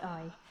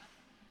 FYI,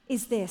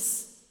 is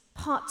this.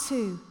 Part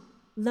 2,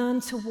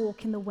 learn to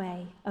walk in the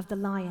way of the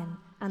lion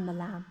and the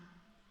lamb.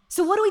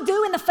 So what do we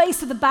do in the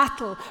face of the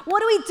battle? What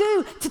do we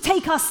do to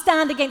take our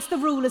stand against the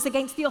rulers,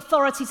 against the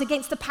authorities,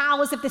 against the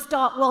powers of this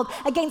dark world,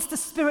 against the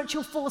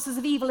spiritual forces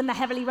of evil in the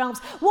heavenly realms?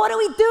 What do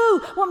we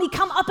do when we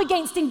come up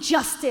against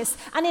injustice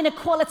and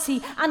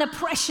inequality and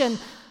oppression?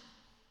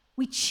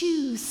 We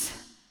choose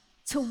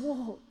to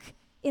walk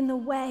in the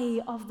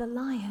way of the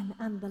lion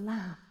and the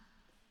lamb.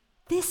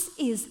 This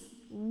is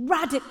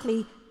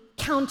radically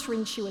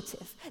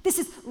counterintuitive. This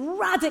is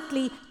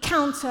radically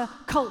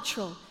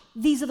countercultural.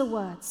 These are the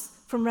words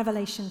from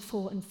Revelation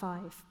 4 and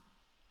 5.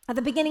 At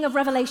the beginning of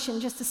Revelation,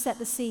 just to set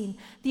the scene,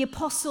 the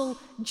Apostle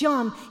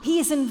John, he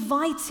is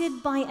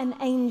invited by an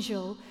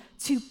angel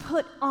to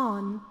put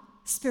on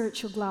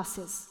spiritual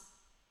glasses.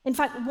 In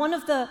fact, one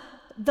of the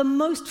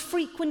most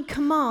frequent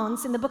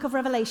commands in the book of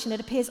Revelation, it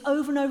appears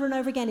over and over and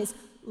over again, is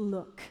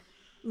look.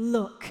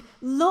 Look.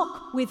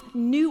 Look with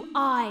new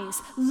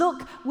eyes.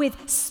 Look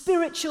with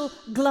spiritual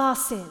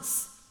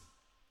glasses.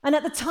 And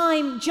at the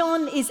time,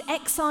 John is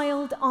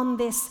exiled on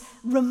this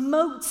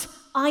remote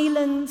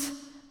island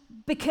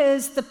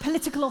because the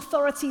political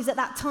authorities at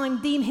that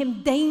time deem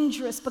him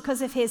dangerous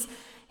because of his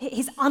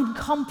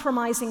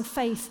uncompromising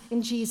faith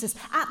in Jesus.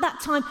 At that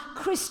time,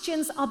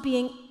 Christians are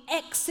being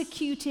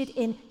executed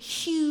in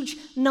huge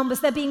numbers.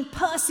 They're being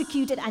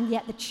persecuted, and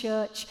yet the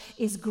church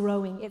is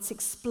growing. It's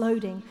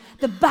exploding.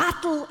 The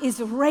battle is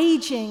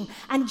raging,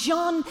 and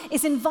John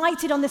is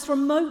invited on this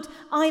remote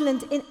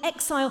island in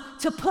exile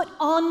to put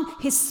on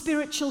his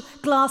spiritual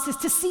glasses,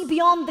 to see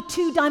beyond the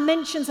 2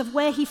 dimensions of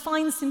where he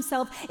finds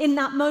himself in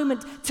that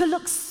moment, to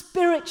look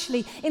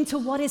spiritually into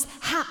what is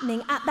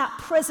happening at that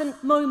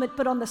present moment,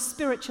 but on the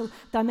spiritual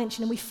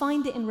dimension. And we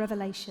find it in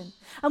Revelation.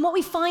 And what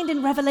we find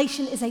in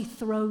Revelation is a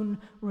throne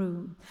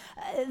room.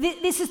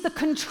 This is the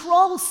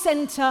control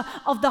center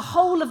of the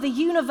whole of the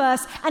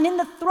universe. And in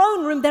the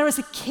throne room, there is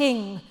a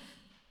king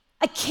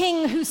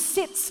who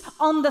sits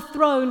on the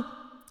throne.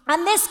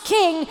 And this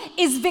king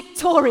is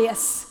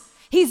victorious.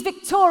 He's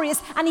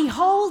victorious, and he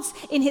holds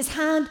in his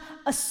hand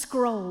a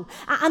scroll.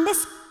 And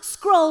this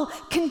scroll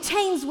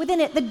contains within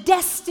it the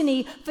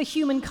destiny for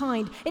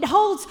humankind. It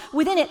holds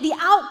within it the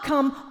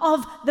outcome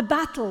of the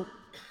battle.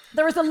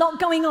 There is a lot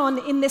going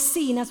on in this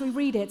scene as we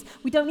read it.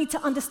 We don't need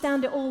to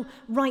understand it all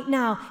right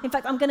now. In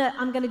fact, I'm going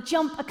to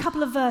jump a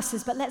couple of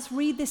verses, but let's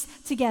read this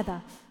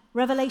together.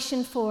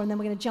 Revelation 4, and then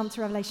we're going to jump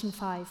to Revelation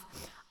 5.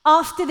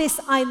 After this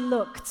I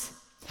looked,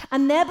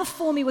 and there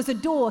before me was a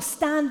door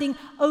standing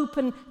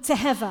open to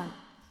heaven.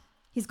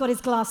 He's got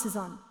his glasses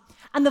on.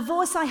 And the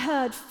voice I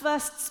heard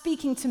first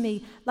speaking to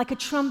me like a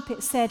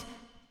trumpet said,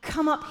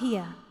 "Come up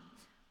here.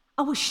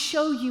 I will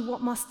show you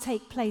what must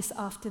take place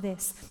after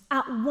this."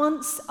 At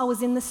once I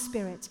was in the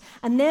Spirit,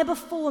 and there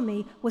before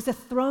me was a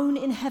throne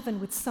in heaven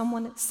with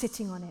someone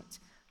sitting on it.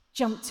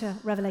 Jump to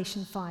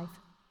Revelation 5.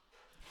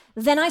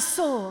 Then I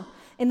saw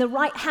in the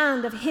right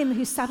hand of him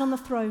who sat on the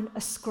throne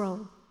a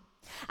scroll.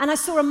 And I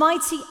saw a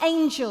mighty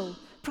angel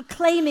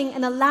proclaiming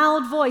in a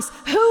loud voice,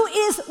 "Who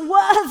is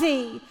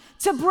worthy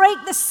to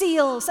break the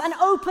seals and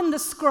open the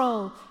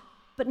scroll?"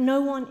 But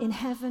no one in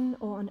heaven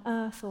or on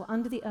earth or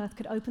under the earth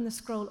could open the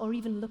scroll or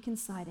even look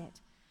inside it.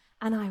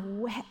 And I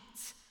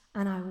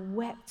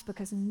wept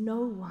because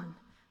no one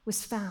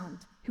was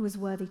found who was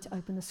worthy to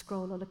open the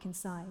scroll or look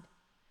inside.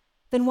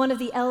 Then one of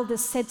the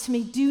elders said to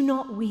me, "Do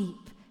not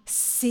weep.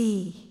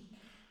 See,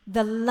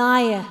 the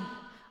Lion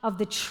of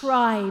the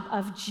tribe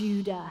of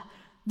Judah,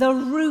 the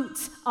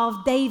Root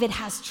of David,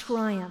 has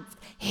triumphed.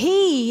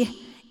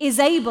 He is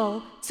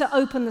able to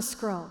open the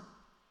scroll."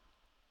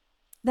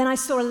 Then I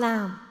saw a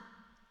lamb,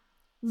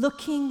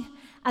 looking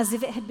as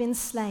if it had been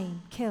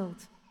slain,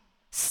 killed,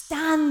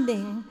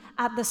 standing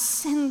at the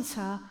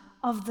center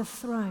of the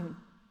throne.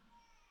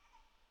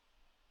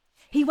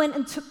 He went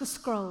and took the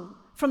scroll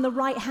from the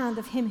right hand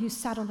of him who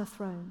sat on the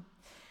throne.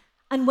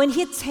 And when he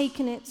had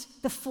taken it,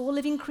 the 4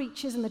 living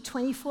creatures and the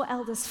 24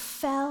 elders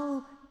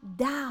fell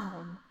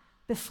down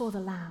before the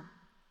Lamb.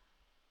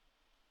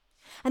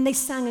 And they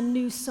sang a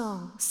new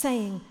song,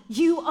 saying,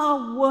 "You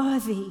are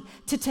worthy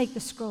to take the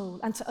scroll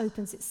and to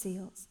open its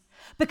seals.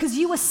 Because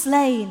you were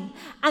slain,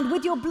 and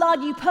with your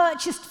blood you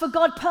purchased for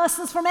God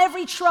persons from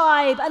every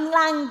tribe and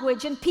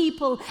language and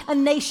people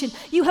and nation.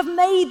 You have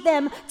made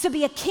them to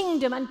be a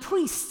kingdom and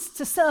priests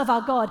to serve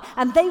our God,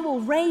 and they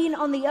will reign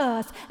on the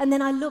earth. And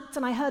then I looked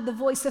and I heard the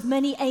voice of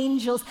many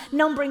angels,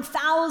 numbering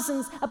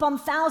thousands upon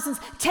thousands,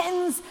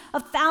 tens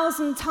of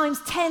thousands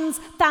times tens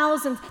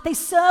thousands. They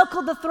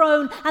circled the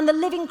throne and the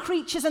living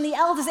creatures and the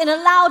elders in a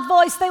loud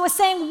voice. They were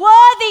saying,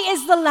 "Worthy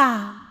is the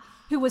Lamb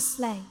who was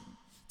slain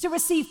to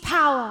receive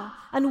power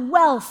and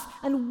wealth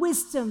and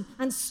wisdom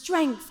and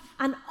strength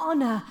and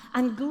honor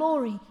and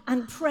glory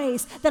and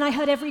praise." Then I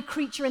heard every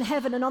creature in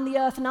heaven and on the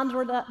earth and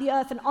under the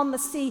earth and on the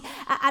sea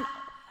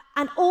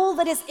and all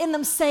that is in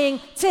them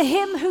saying, "To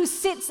him who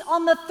sits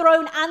on the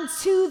throne and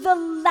to the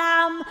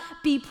Lamb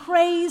be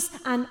praise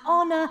and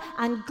honor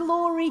and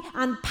glory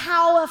and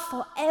power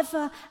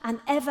forever and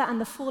ever."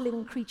 And the four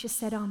living creatures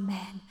said,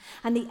 "Amen."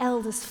 And the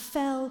elders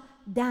fell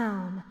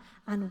down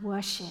and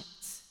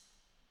worshipped.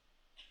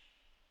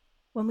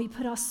 When we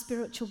put our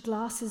spiritual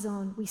glasses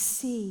on, we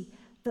see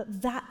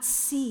that that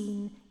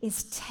scene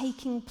is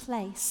taking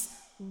place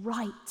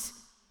right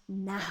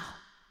now.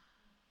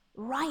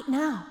 Right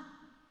now.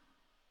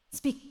 It's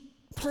being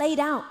played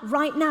out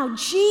right now.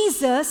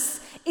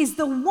 Jesus is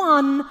the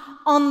one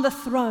on the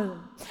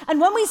throne. And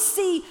when we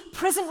see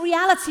present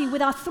reality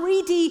with our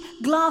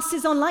 3D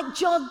glasses on, like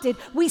John did,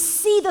 we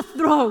see the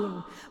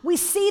throne. We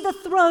see the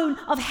throne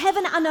of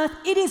heaven and earth.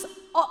 It is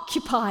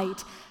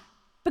occupied.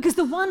 Because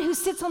the one who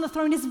sits on the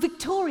throne is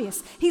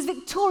victorious. He's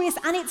victorious,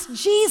 and it's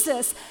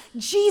Jesus.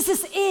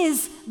 Jesus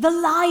is the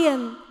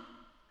Lion,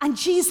 and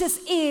Jesus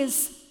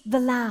is the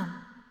Lamb.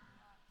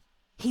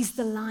 He's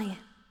the Lion.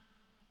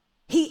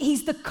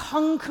 He's the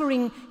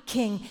conquering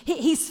King.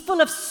 He's full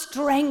of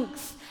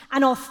strength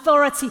and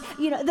authority.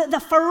 You know,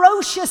 the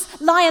ferocious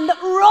lion that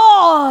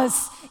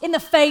roars in the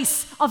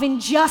face of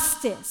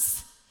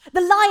injustice.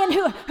 The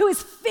lion who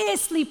is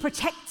fiercely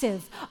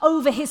protective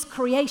over his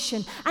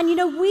creation. And you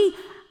know,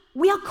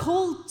 we are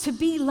called to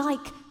be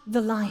like the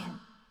lion,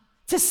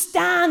 to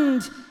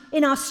stand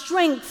in our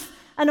strength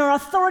and our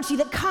authority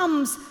that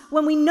comes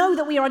when we know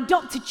that we are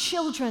adopted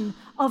children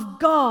of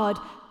God.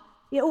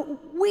 You know,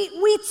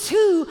 we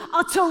too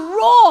are to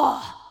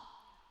roar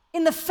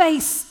in the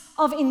face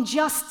of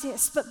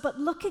injustice. But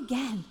look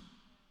again.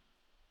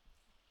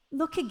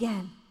 Look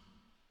again.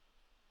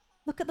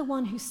 Look at the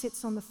one who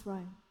sits on the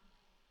throne.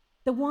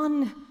 The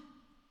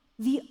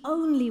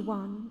only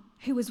one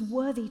who is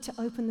worthy to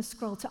open the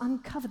scroll, to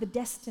uncover the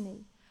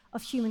destiny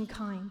of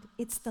humankind.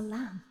 It's the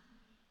Lamb.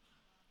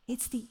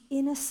 It's the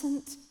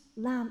innocent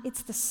Lamb.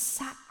 It's the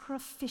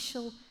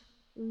sacrificial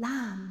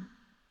Lamb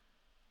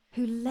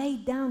who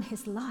laid down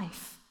his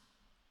life.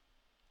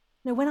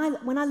 Now,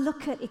 when I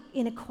look at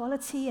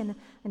inequality and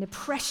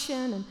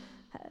oppression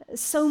and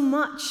so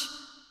much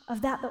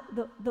of that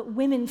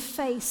women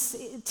face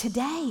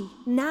today,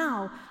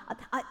 now,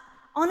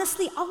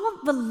 honestly, I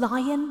want the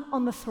lion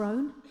on the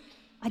throne.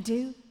 I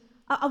do.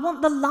 I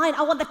want the lion.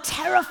 I want the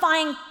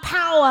terrifying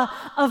power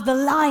of the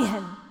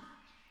lion.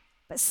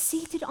 But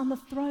seated on the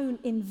throne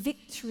in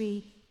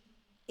victory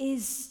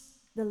is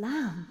the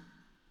Lamb,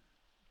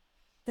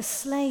 the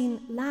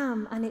slain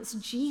Lamb, and it's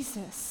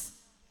Jesus.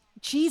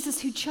 Jesus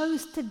who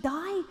chose to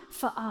die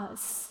for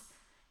us.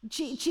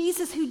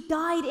 Jesus who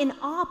died in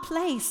our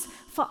place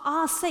for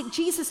our sake.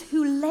 Jesus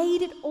who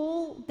laid it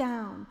all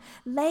down,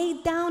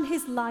 laid down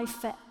his life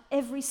for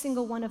every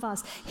single one of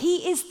us.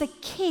 He is the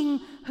King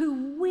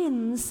who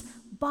wins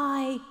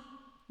by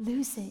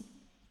losing,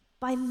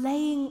 by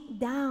laying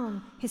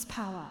down his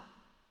power.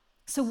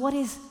 So what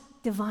is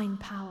divine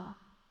power?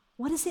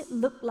 What does it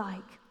look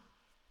like?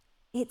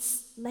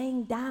 It's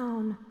laying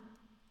down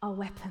our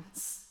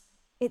weapons.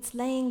 It's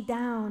laying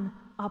down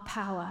our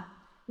power.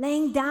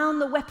 Laying down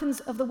the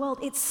weapons of the world.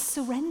 It's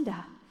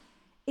surrender.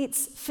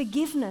 It's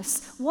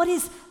forgiveness. What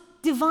is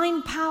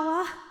divine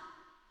power?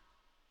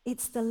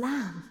 It's the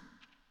Lamb.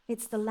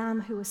 It's the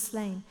Lamb who was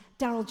slain.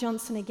 Darrell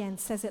Johnson again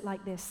says it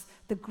like this: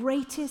 the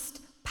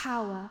greatest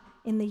power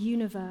in the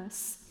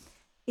universe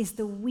is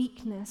the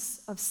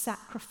weakness of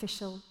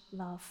sacrificial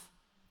love.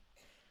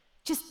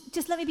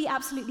 Just let me be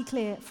absolutely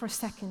clear for a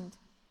second.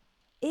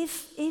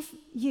 If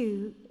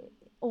you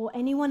or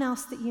anyone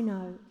else that you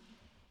know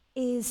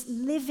is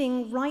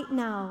living right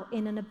now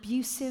in an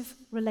abusive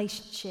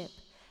relationship,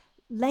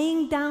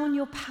 laying down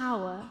your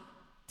power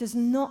does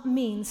not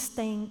mean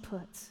staying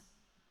put.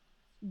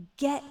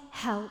 Get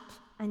help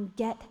and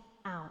get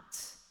out.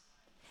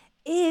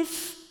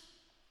 If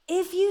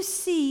you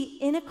see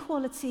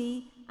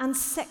inequality and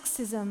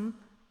sexism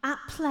at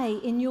play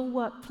in your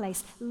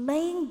workplace,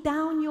 laying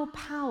down your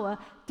power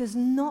does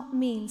not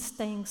mean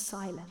staying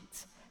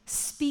silent.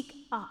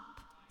 Speak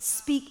up,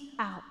 speak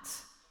out.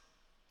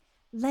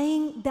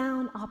 Laying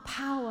down our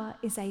power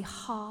is a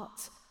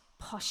heart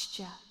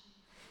posture.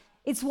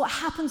 It's what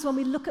happens when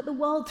we look at the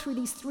world through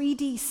these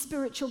 3D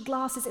spiritual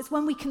glasses. It's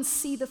when we can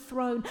see the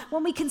throne,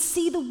 when we can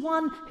see the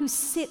one who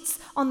sits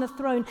on the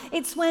throne.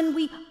 It's when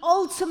we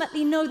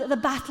ultimately know that the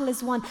battle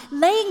is won.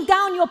 Laying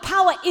down your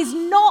power is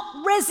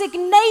not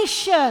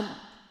resignation.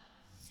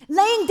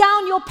 Laying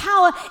down your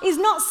power is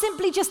not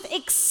simply just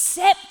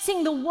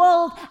accepting the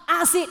world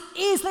as it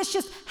is. Let's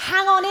just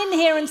hang on in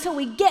here until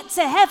we get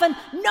to heaven.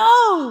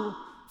 No,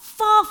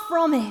 far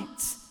from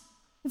it.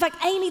 In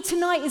fact, Amy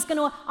tonight is going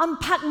to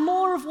unpack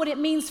more of what it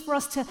means for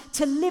us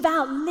to live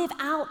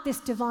out this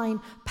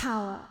divine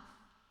power.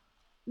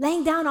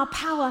 Laying down our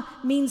power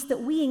means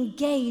that we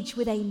engage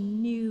with a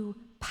new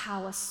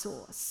power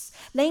source.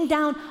 Laying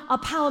down our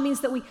power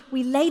means that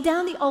we lay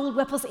down the old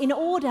weapons in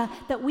order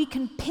that we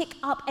can pick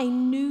up a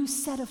new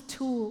set of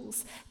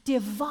tools,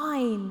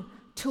 divine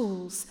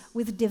tools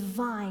with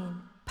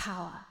divine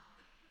power.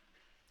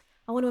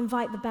 I want to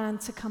invite the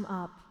band to come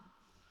up.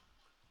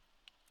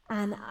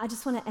 And I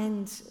just want to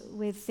end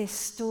with this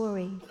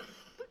story.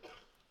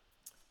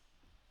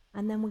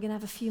 And then we're going to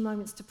have a few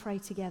moments to pray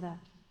together.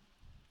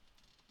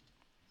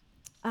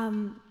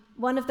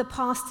 One of the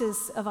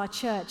pastors of our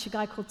church, a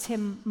guy called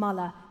Tim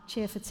Muller,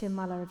 cheer for Tim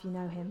Muller if you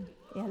know him.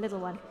 Yeah, little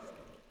one.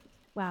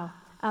 Wow.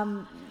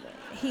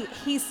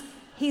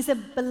 He's a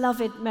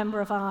beloved member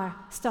of our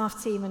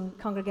staff team and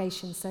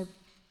congregation, so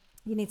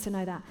you need to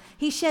know that.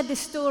 He shared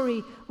this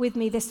story with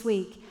me this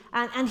week.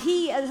 And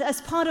he,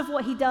 as part of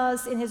what he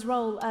does in his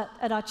role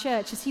at our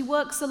church, is he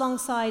works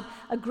alongside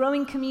a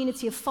growing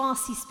community of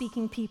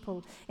Farsi-speaking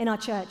people in our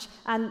church.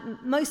 And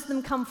most of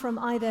them come from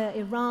either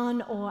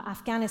Iran or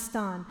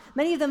Afghanistan.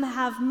 Many of them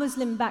have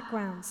Muslim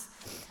backgrounds.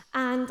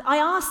 And I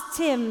asked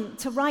Tim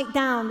to write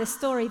down this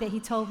story that he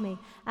told me.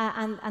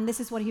 And this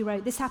is what he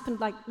wrote. This happened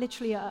like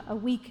literally a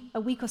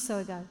week or so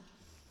ago.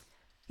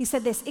 He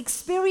said this: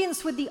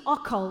 experience with the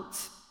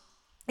occult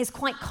is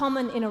quite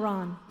common in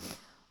Iran.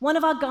 One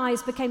of our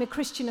guys became a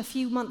Christian a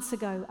few months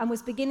ago and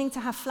was beginning to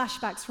have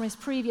flashbacks from his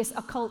previous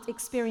occult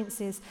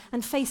experiences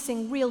and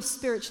facing real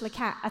spiritual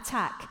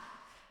attack,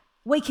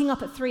 waking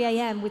up at 3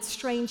 a.m. with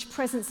strange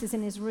presences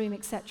in his room,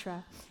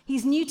 etc.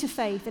 He's new to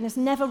faith and has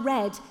never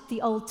read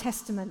the Old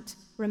Testament.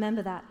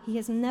 Remember that. He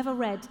has never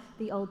read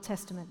the Old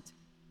Testament.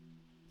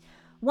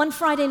 One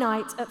Friday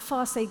night at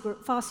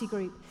Farsi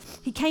group,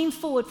 he came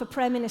forward for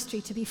prayer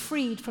ministry to be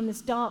freed from this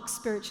dark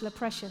spiritual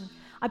oppression.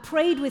 I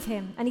prayed with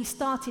him and he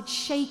started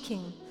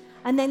shaking,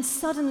 and then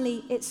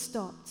suddenly it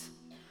stopped.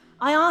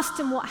 I asked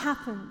him what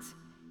happened.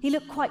 He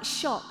looked quite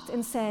shocked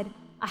and said,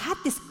 I had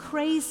this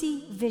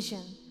crazy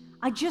vision.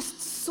 I just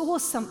saw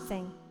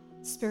something.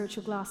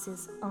 Spiritual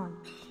glasses on.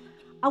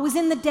 I was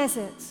in the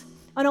desert,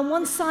 and on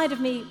one side of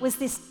me was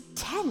this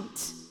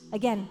tent.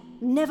 Again,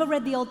 never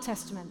read the Old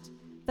Testament.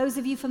 Those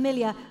of you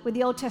familiar with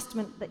the Old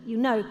Testament, that you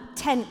know,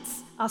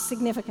 tents are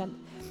significant.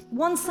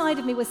 One side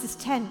of me was this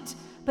tent,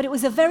 but it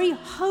was a very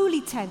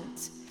holy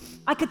tent.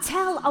 I could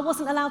tell I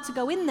wasn't allowed to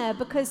go in there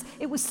because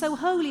it was so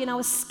holy and I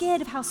was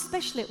scared of how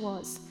special it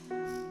was.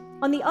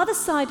 On the other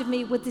side of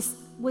me was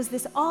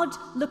this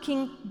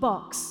odd-looking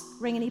box.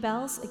 Ring any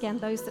bells? Again,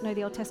 those that know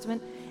the Old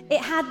Testament. It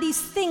had these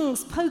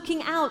things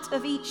poking out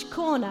of each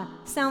corner.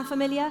 Sound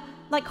familiar?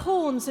 Like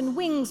horns and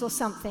wings or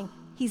something.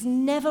 He's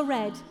never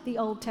read the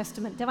Old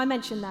Testament. Did I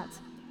mention that?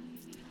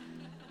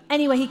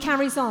 Anyway, he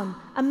carries on.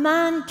 A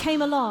man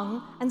came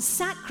along and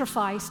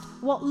sacrificed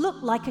what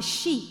looked like a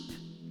sheep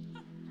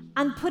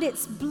and put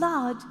its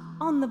blood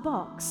on the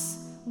box.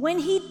 When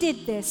he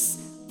did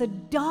this, the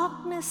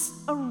darkness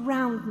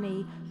around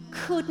me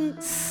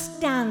couldn't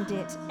stand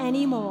it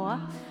anymore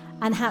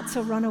and had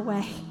to run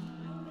away.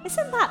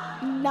 Isn't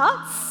that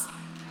nuts?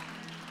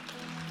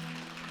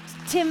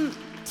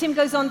 Tim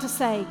goes on to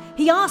say,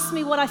 he asked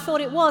me what I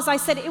thought it was. I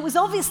said it was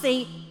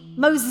obviously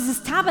Moses'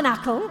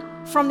 tabernacle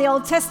from the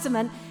Old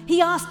Testament.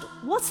 He asked,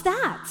 what's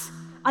that?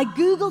 I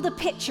Googled a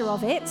picture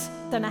of it.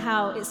 Don't know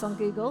how it's on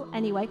Google.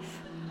 Anyway,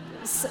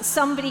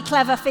 somebody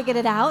clever figured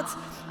it out.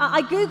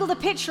 I Googled a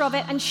picture of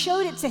it and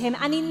showed it to him,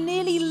 and he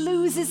nearly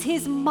loses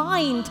his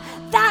mind.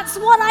 That's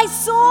what I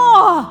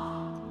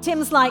saw.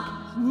 Tim's like,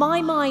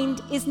 my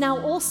mind is now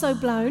also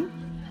blown.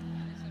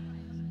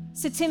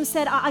 So Tim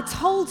said, I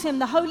told him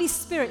the Holy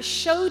Spirit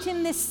showed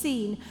him this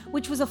scene,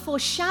 which was a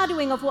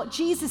foreshadowing of what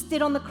Jesus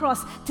did on the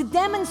cross to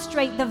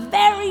demonstrate the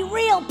very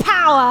real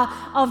power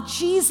of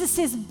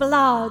Jesus'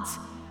 blood,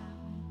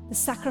 the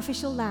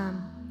sacrificial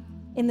lamb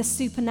in the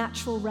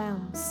supernatural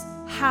realms.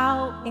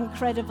 How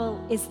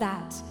incredible is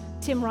that?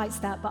 Tim writes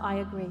that, but I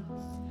agree.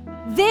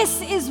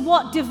 This is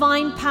what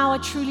divine power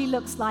truly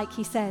looks like,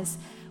 he says.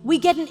 We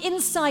get an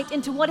insight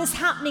into what is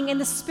happening in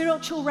the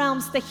spiritual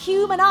realms the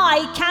human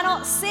eye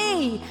cannot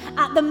see.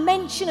 At the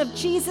mention of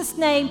Jesus'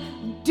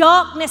 name,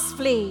 darkness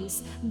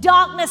flees.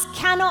 Darkness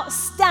cannot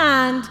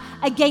stand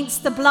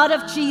against the blood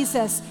of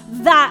Jesus.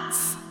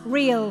 That's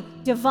real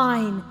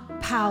divine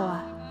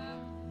power.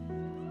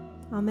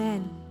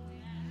 Amen.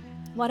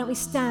 Why don't we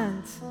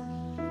stand?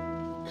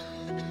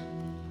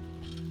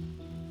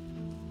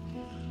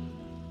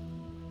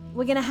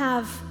 We're going to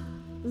have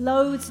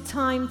loads of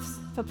time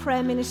for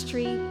prayer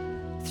ministry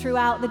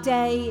throughout the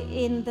day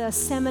in the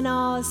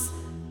seminars.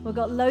 We've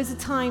got loads of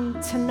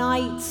time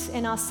tonight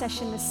in our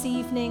session this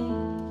evening.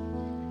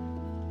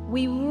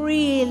 We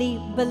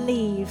really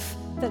believe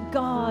that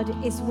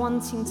God is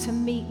wanting to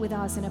meet with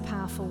us in a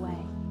powerful way.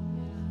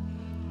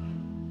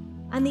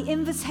 And the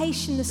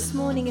invitation this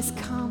morning is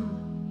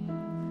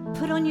come.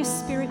 Put on your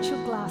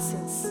spiritual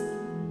glasses.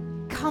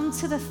 Come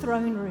to the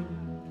throne room.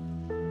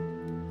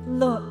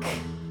 Look,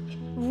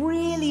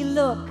 really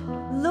look.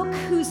 Look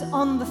who's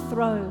on the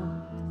throne.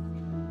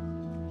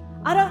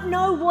 I don't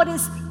know what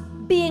is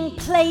being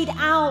played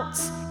out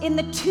in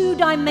the 2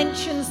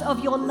 dimensions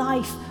of your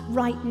life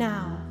right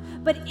now.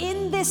 But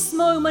in this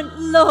moment,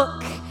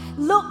 look.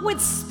 Look with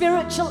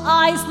spiritual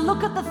eyes.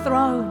 Look at the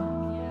throne.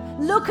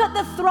 Look at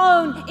the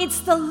throne.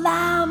 It's the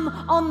Lamb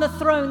on the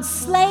throne,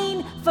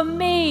 slain for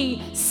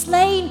me,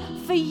 slain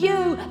for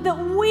you, that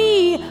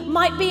we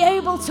might be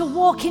able to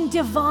walk in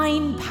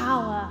divine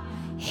power.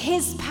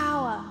 His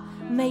power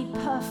made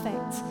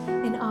perfect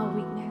in our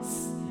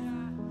weakness.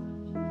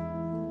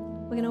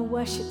 We're going to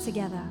worship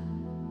together,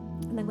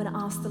 and then we're going to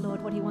ask the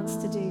Lord what he wants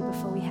to do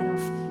before we head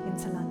off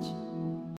into lunch.